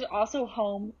There's also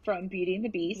Home from Beauty and the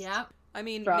Beast. Yeah. I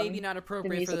mean, From maybe not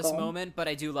appropriate for this musical. moment, but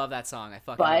I do love that song. I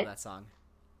fucking But- love that song.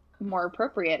 More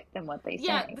appropriate than what they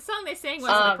Yeah, sang. the song they sang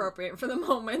wasn't Um, appropriate for the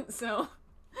moment, so...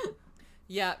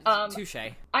 Yeah, touche.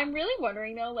 I'm really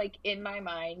wondering though, like in my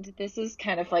mind, this is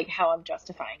kind of like how I'm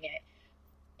justifying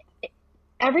it.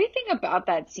 Everything about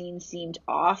that scene seemed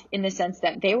off in the sense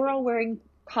that they were all wearing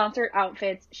concert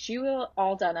outfits. She was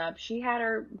all done up. She had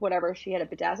her whatever. She had a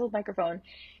bedazzled microphone.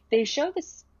 They show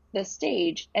the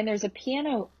stage and there's a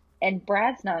piano and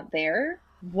Brad's not there.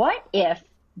 What if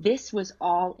this was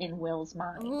all in Will's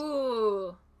mind?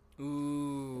 Ooh.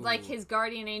 Ooh. Like his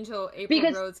guardian angel, April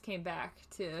Because- Rhodes, came back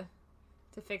to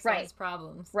fix all Right. his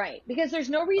problems. Right. Because there's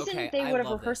no reason Okay, they I would have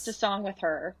love rehearsed this. a song with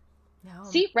her. No.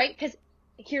 See, right? Because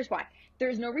here's why.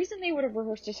 There's no reason they would have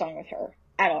rehearsed a song with her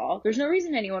at all. There's no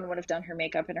reason anyone would have done her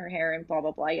makeup and her hair and blah,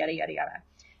 blah, blah, yada, yada, yada.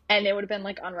 And they would have been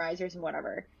like on risers and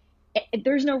whatever.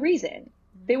 There's no reason.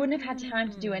 They wouldn't have had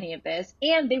time to do any of this.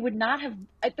 And they would not have,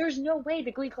 there's no way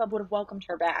the Glee Club would have welcomed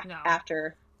her back No.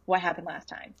 after what happened last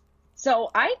time. So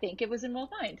I think it was in Will's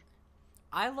mind.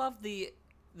 I love the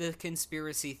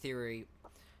conspiracy theory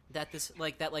that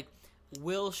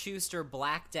Will Schuester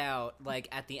blacked out like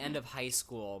at the end of high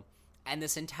school, and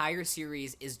this entire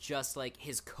series is just like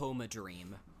his coma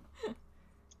dream.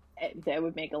 That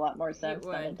would make a lot more sense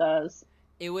than would. it does.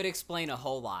 It would explain a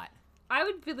whole lot. I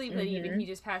would believe that even he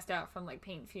just passed out from like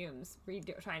paint fumes,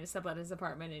 trying to sublet his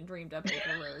apartment and dreamed up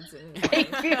April Rhodes.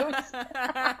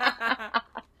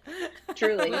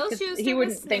 Truly. Will 'Cause Schuester he was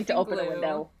wouldn't think to sniffing open glue. a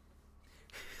window.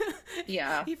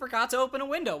 Yeah. He forgot to open a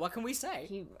window. What can we say?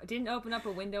 He didn't open up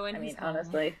a window in I his mean, home.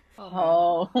 honestly.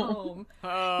 Oh, Oh. home.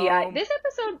 Yeah, this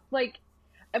episode, like,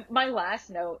 my last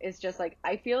note is just like,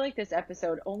 I feel like this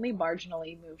episode only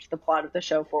marginally moved the plot of the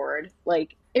show forward.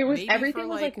 Like, it was, Maybe everything for,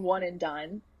 was like- like one and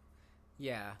done.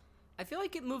 Yeah. I feel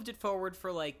like it moved it forward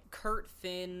for like Kurt,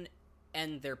 Finn,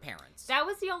 and their parents. That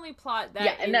was the only plot that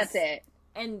Yeah, and that's it.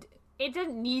 And it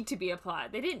didn't need to be a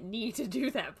plot. They didn't need to do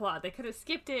that plot. They could have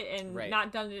skipped it and Right.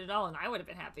 not done it at all, and I would have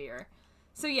been happier.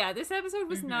 So yeah, this episode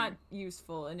was not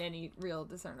useful in any real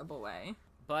discernible way.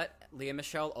 But Leah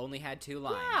Michelle only had 2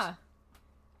 lines. Yeah.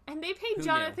 And they paid Who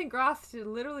Jonathan Groff to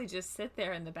literally just sit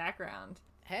there in the background,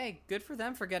 Hey, good for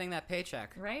them for getting that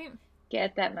paycheck. right?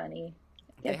 Get that money.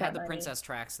 Get They had that the money. princess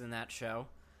tracks in that show.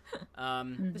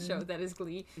 The show that is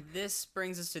Glee. This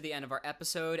brings us to the end of our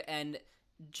episode, and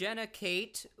Jenna,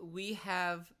 Kate, we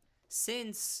have,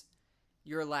 since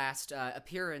your last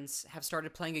appearance, have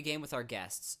started playing a game with our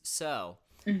guests. So,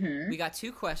 we got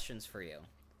 2 questions for you.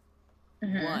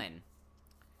 1,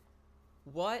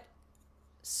 what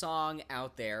song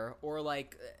out there, or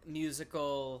like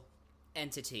musical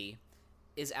entity,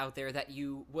 is out there that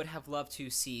you would have loved to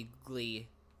see Glee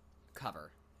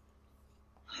cover?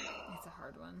 It's a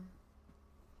hard one.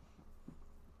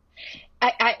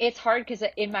 It's hard because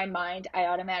in my mind, I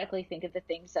automatically think of the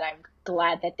things that I'm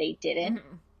glad that they didn't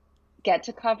get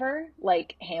to cover,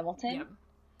 like Hamilton.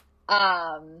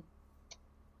 Yep.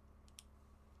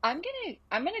 I'm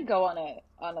gonna go on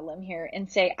a limb here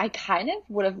and say I kind of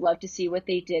would have loved to see what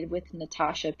they did with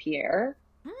Natasha Pierre,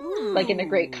 like in The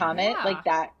Great Comet, yeah. like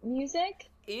that music.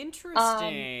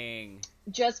 Interesting.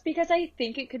 Just because I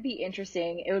think it could be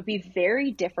interesting. It would be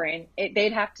very different.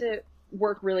 They'd have to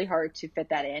work really hard to fit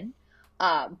that in.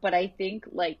 But I think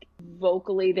like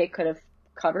vocally they could have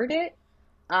covered it.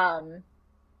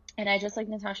 And I just like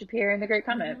Natasha Pierre in The Great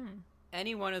Comet.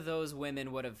 Any one of those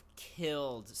women would have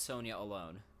killed Sonia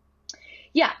alone.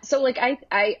 Yeah, so like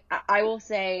I will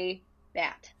say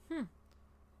that.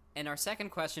 And our second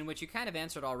question, which you kind of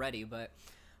answered already, but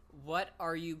what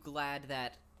are you glad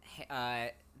that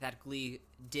that Glee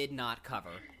did not cover?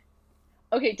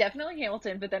 Okay, definitely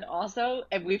Hamilton, but then also,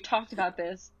 and we've talked about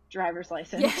this, driver's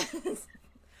license. Yes.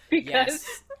 because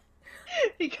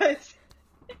because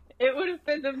it would have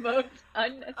been the most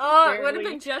unnecessarily Oh, it would have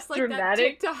been just like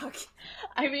dramatic. that TikTok.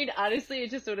 I mean, honestly,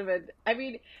 it just would have been. I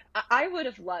mean, I would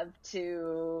have loved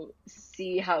to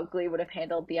see how Glee would have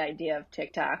handled the idea of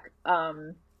TikTok.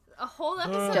 A whole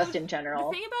episode. Just in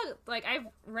general. The thing about, like, I've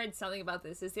read something about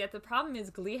this, is that the problem is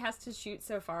Glee has to shoot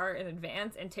so far in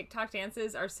advance, and TikTok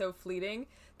dances are so fleeting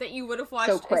that you would have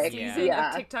watched So quick. a season Yeah.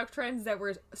 of TikTok trends that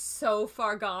were so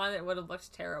far gone, it would have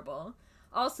looked terrible.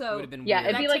 Also, It would have been Yeah, weird.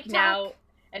 it'd be That like TikTok- now,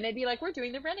 and they'd be like, "We're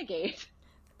doing the Renegade."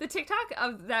 the TikTok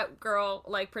of that girl,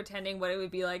 like, pretending what it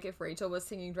would be like if Rachel was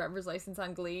singing Driver's License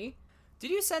on Glee. Did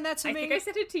you send that to I me? think I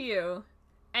sent it to you,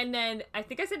 and then I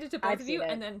think I sent it to both I've of you, seen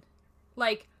it. and then,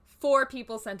 like, 4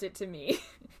 people sent it to me.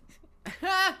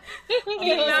 Oh,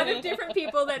 The amount of different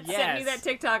people that sent me Yes. that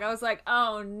TikTok, I was like,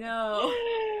 oh no,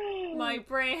 my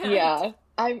brand. Yeah,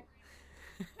 I'm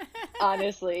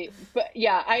honestly, but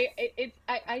yeah,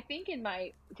 I think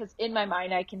because in my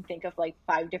mind I can think of like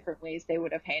 5 different ways they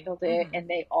would have handled it, and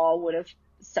they all would have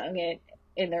sung it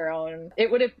in their own. It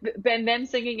would have been them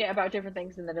singing it about different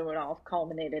things, and then it would all have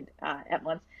culminated at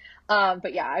once.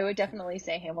 But yeah, I would definitely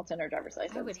say Hamilton or Driver's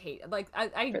License. I would hate, like,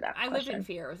 I For that live in question.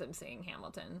 fear of them singing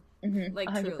Hamilton. Mhm, Like,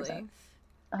 100%. truly.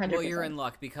 100%. Well, you're in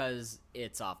luck because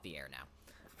it's off the air now.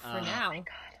 For now. Oh my God.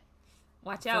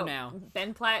 Watch out. now.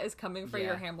 Ben Platt is coming for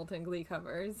your Yeah. Hamilton Glee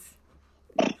covers.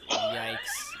 Yikes.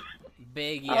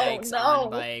 Big yikes no. on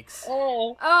bikes.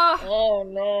 Oh, Oh, oh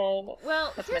no.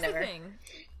 well, That's here's the whenever. thing.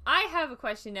 I have a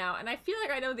question now, and I feel like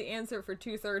I know the answer for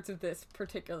 2/3 of this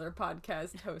particular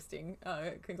podcast hosting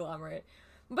conglomerate.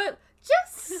 But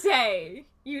just say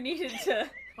you needed to.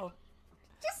 Oh.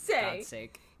 Just say God's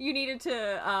sake. you needed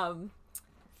to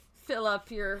fill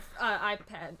up your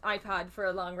iPod for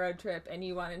a long road trip, and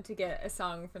you wanted to get a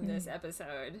song from this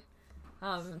episode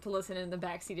to listen in the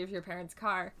backseat of your parents'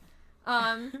 car.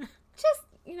 Just,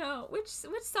 which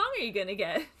song are you gonna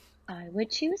get? I would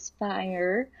choose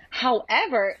Fire.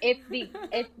 However, if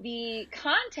the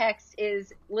context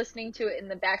is listening to it in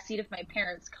the backseat of my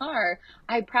parents' car,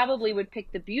 I probably would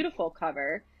pick the Beautiful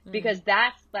cover, because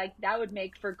that's like, that would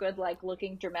make for good, like,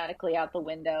 looking dramatically out the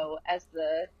window as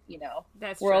the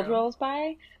That's world true. rolls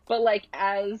by. But like,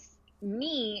 as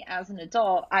me as an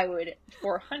adult, I would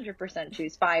 400%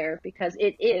 choose Fire, because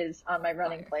it is on my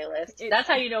running playlist. That's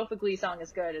how you know if a Glee song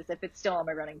is good, is if it's still on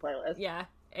my running playlist. Yeah,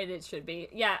 and it should be.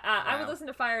 Yeah, I would Wow. listen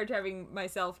to Fire driving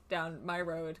myself down my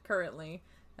road currently,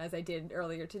 as I did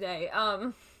earlier today.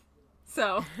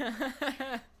 So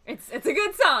it's a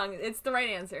good song. It's the right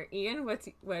answer. Ian, what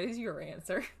is your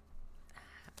answer?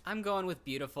 I'm going with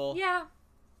Beautiful. Yeah,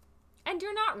 and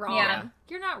you're not wrong. Yeah.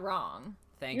 You're not wrong.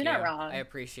 Thank You're you. not wrong. I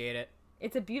appreciate it.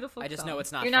 It's a beautiful. I just song. know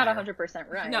it's not You're not Fire. 100%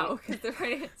 right. No, because the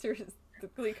right answer is the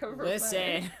Glee cover. of Fire.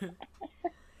 Listen.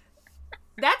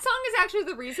 That song is actually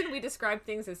the reason we describe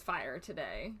things as fire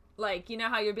today. Like, you know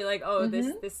how you'd be like, oh,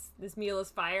 this meal is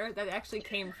fire? That actually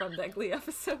came from that Glee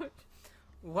episode.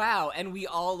 Wow, and we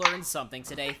all learned something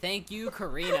today. Thank you,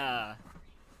 Karina.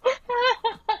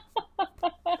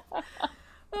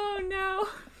 Oh, no.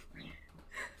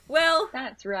 Well,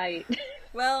 That's right.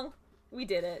 we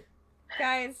did it.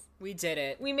 Guys, We did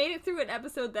it. we made it through an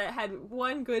episode that had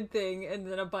one good thing and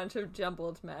then a bunch of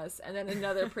jumbled mess and then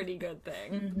another pretty good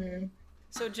thing.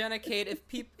 So, Jenna Kate,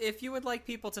 if you would like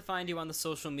people to find you on the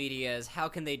social medias, how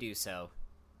can they do so?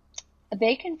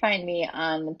 They can find me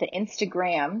on the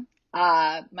Instagram.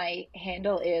 My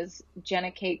handle is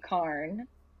Jenna Kate Karn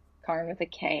with a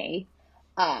K,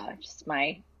 just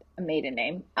my maiden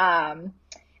name.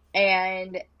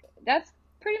 And that's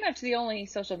pretty much the only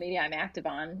social media I'm active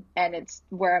on, and it's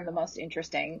where I'm the most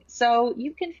interesting. So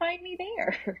you can find me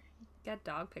there. Got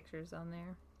dog pictures on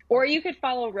there. Or you could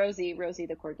follow Rosie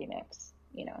the Corgi Mix.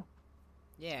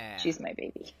 Yeah. She's my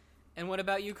baby. And what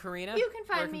about you, Karina? You can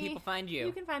find Where can me. people find you?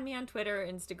 You can find me on Twitter,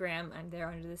 Instagram. I'm there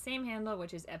under the same handle,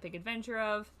 which is Epic Adventure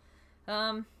of.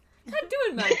 Not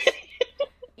doing much.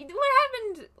 What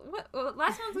happened? What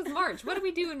last month was March. What did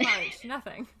we do in March?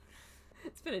 Nothing.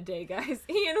 It's been a day, guys.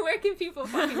 Ian, where can people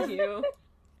find you?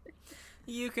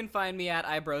 You can find me at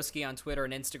iBroski on Twitter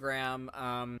and Instagram.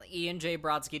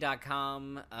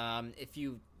 IanJBrodsky.com.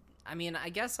 I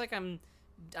guess like I'm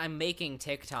making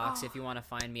TikToks if you want to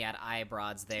find me at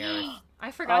iBrods there.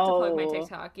 I forgot to plug my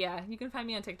TikTok. Yeah, you can find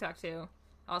me on TikTok too.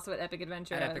 Also at Epic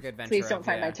Adventure. At Epic Adventure. Please don't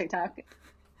find my TikTok.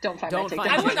 Don't find my TikTok.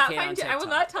 I will not find you. I will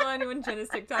not tell anyone Jenna's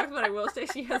TikTok, but I will say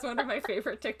she has one of my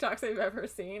favorite TikToks I've ever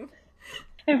seen.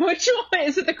 And which one?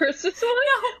 Is it the Christmas one?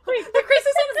 No, wait, the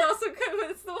Christmas one is also good,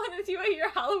 but it's the one with you at your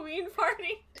Halloween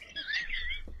party.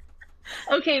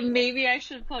 Okay, maybe I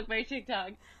should plug my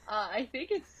TikTok. I think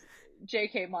it's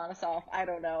JK Monosoff. I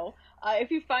don't know.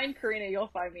 If you find Karina, you'll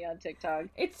find me on TikTok.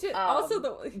 It's just, also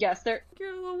the yes, there.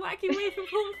 You're a little wacky way from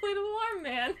full inflatable arm,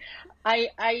 man.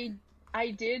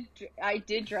 I did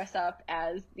dress up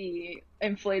as the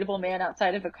inflatable man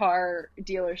outside of a car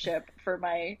dealership for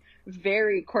my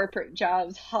very corporate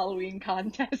jobs Halloween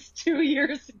contest 2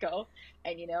 years ago,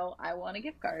 and I won a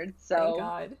gift card. So thank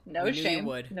God. No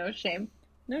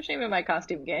shame in my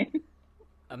costume game.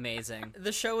 Amazing.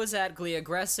 The show is at Glee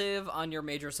Aggressive on your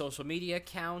major social media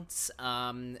accounts,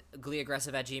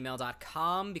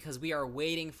 gleeaggressive@gmail.com, because we are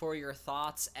waiting for your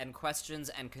thoughts and questions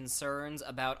and concerns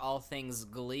about all things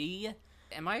Glee.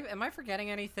 Am I forgetting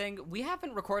anything? We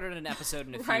haven't recorded an episode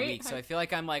in a few weeks, so I feel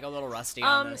like I'm like a little rusty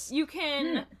on this. You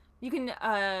can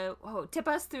tip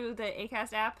us through the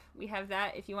Acast app. We have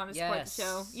that if you want to support the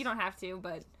show. You don't have to,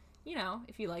 but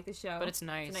if you like the show. But it's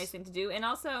nice. It's a nice thing to do. And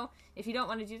also, if you don't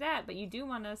want to do that, but you do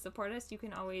want to support us, you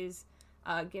can always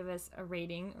give us a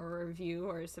rating or a review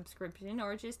or a subscription,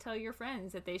 or just tell your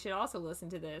friends that they should also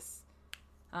listen to this.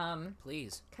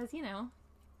 Please. Because,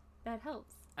 that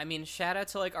helps. I mean, shout out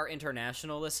to, like, our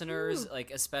international listeners,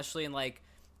 like, especially in, like,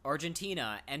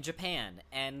 Argentina and Japan.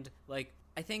 And, like,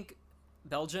 I think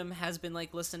Belgium has been,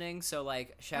 like, listening. So,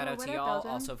 like, shout out to y'all.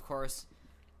 Belgium? Also, of course,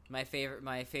 my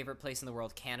favorite place in the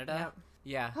world, Canada. Yep.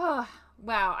 Yeah. Oh,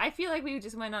 wow. I feel like we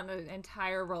just went on an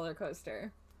entire roller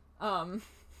coaster.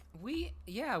 We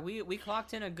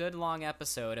clocked in a good long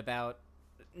episode about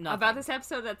nothing. About this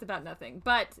episode that's about nothing.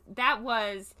 But that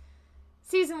was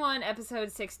season 1,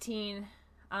 episode 16.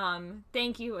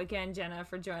 Thank you again, Jenna,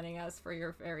 for joining us for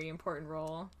your very important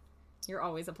role. You're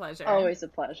always a pleasure. Always a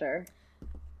pleasure.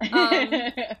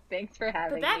 Thanks for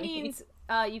having me. But that means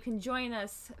you can join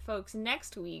us, folks,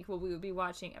 next week where we will be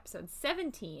watching episode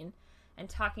 17 and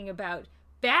talking about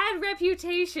Bad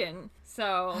Reputation.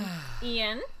 So,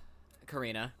 Ian?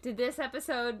 Karina? Did this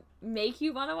episode make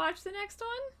you want to watch the next one?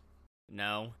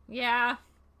 No. Yeah.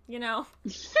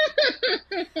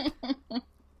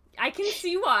 I can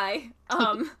see why.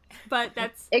 But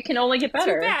that's... It can only get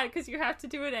better. Too bad, because you have to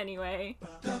do it anyway.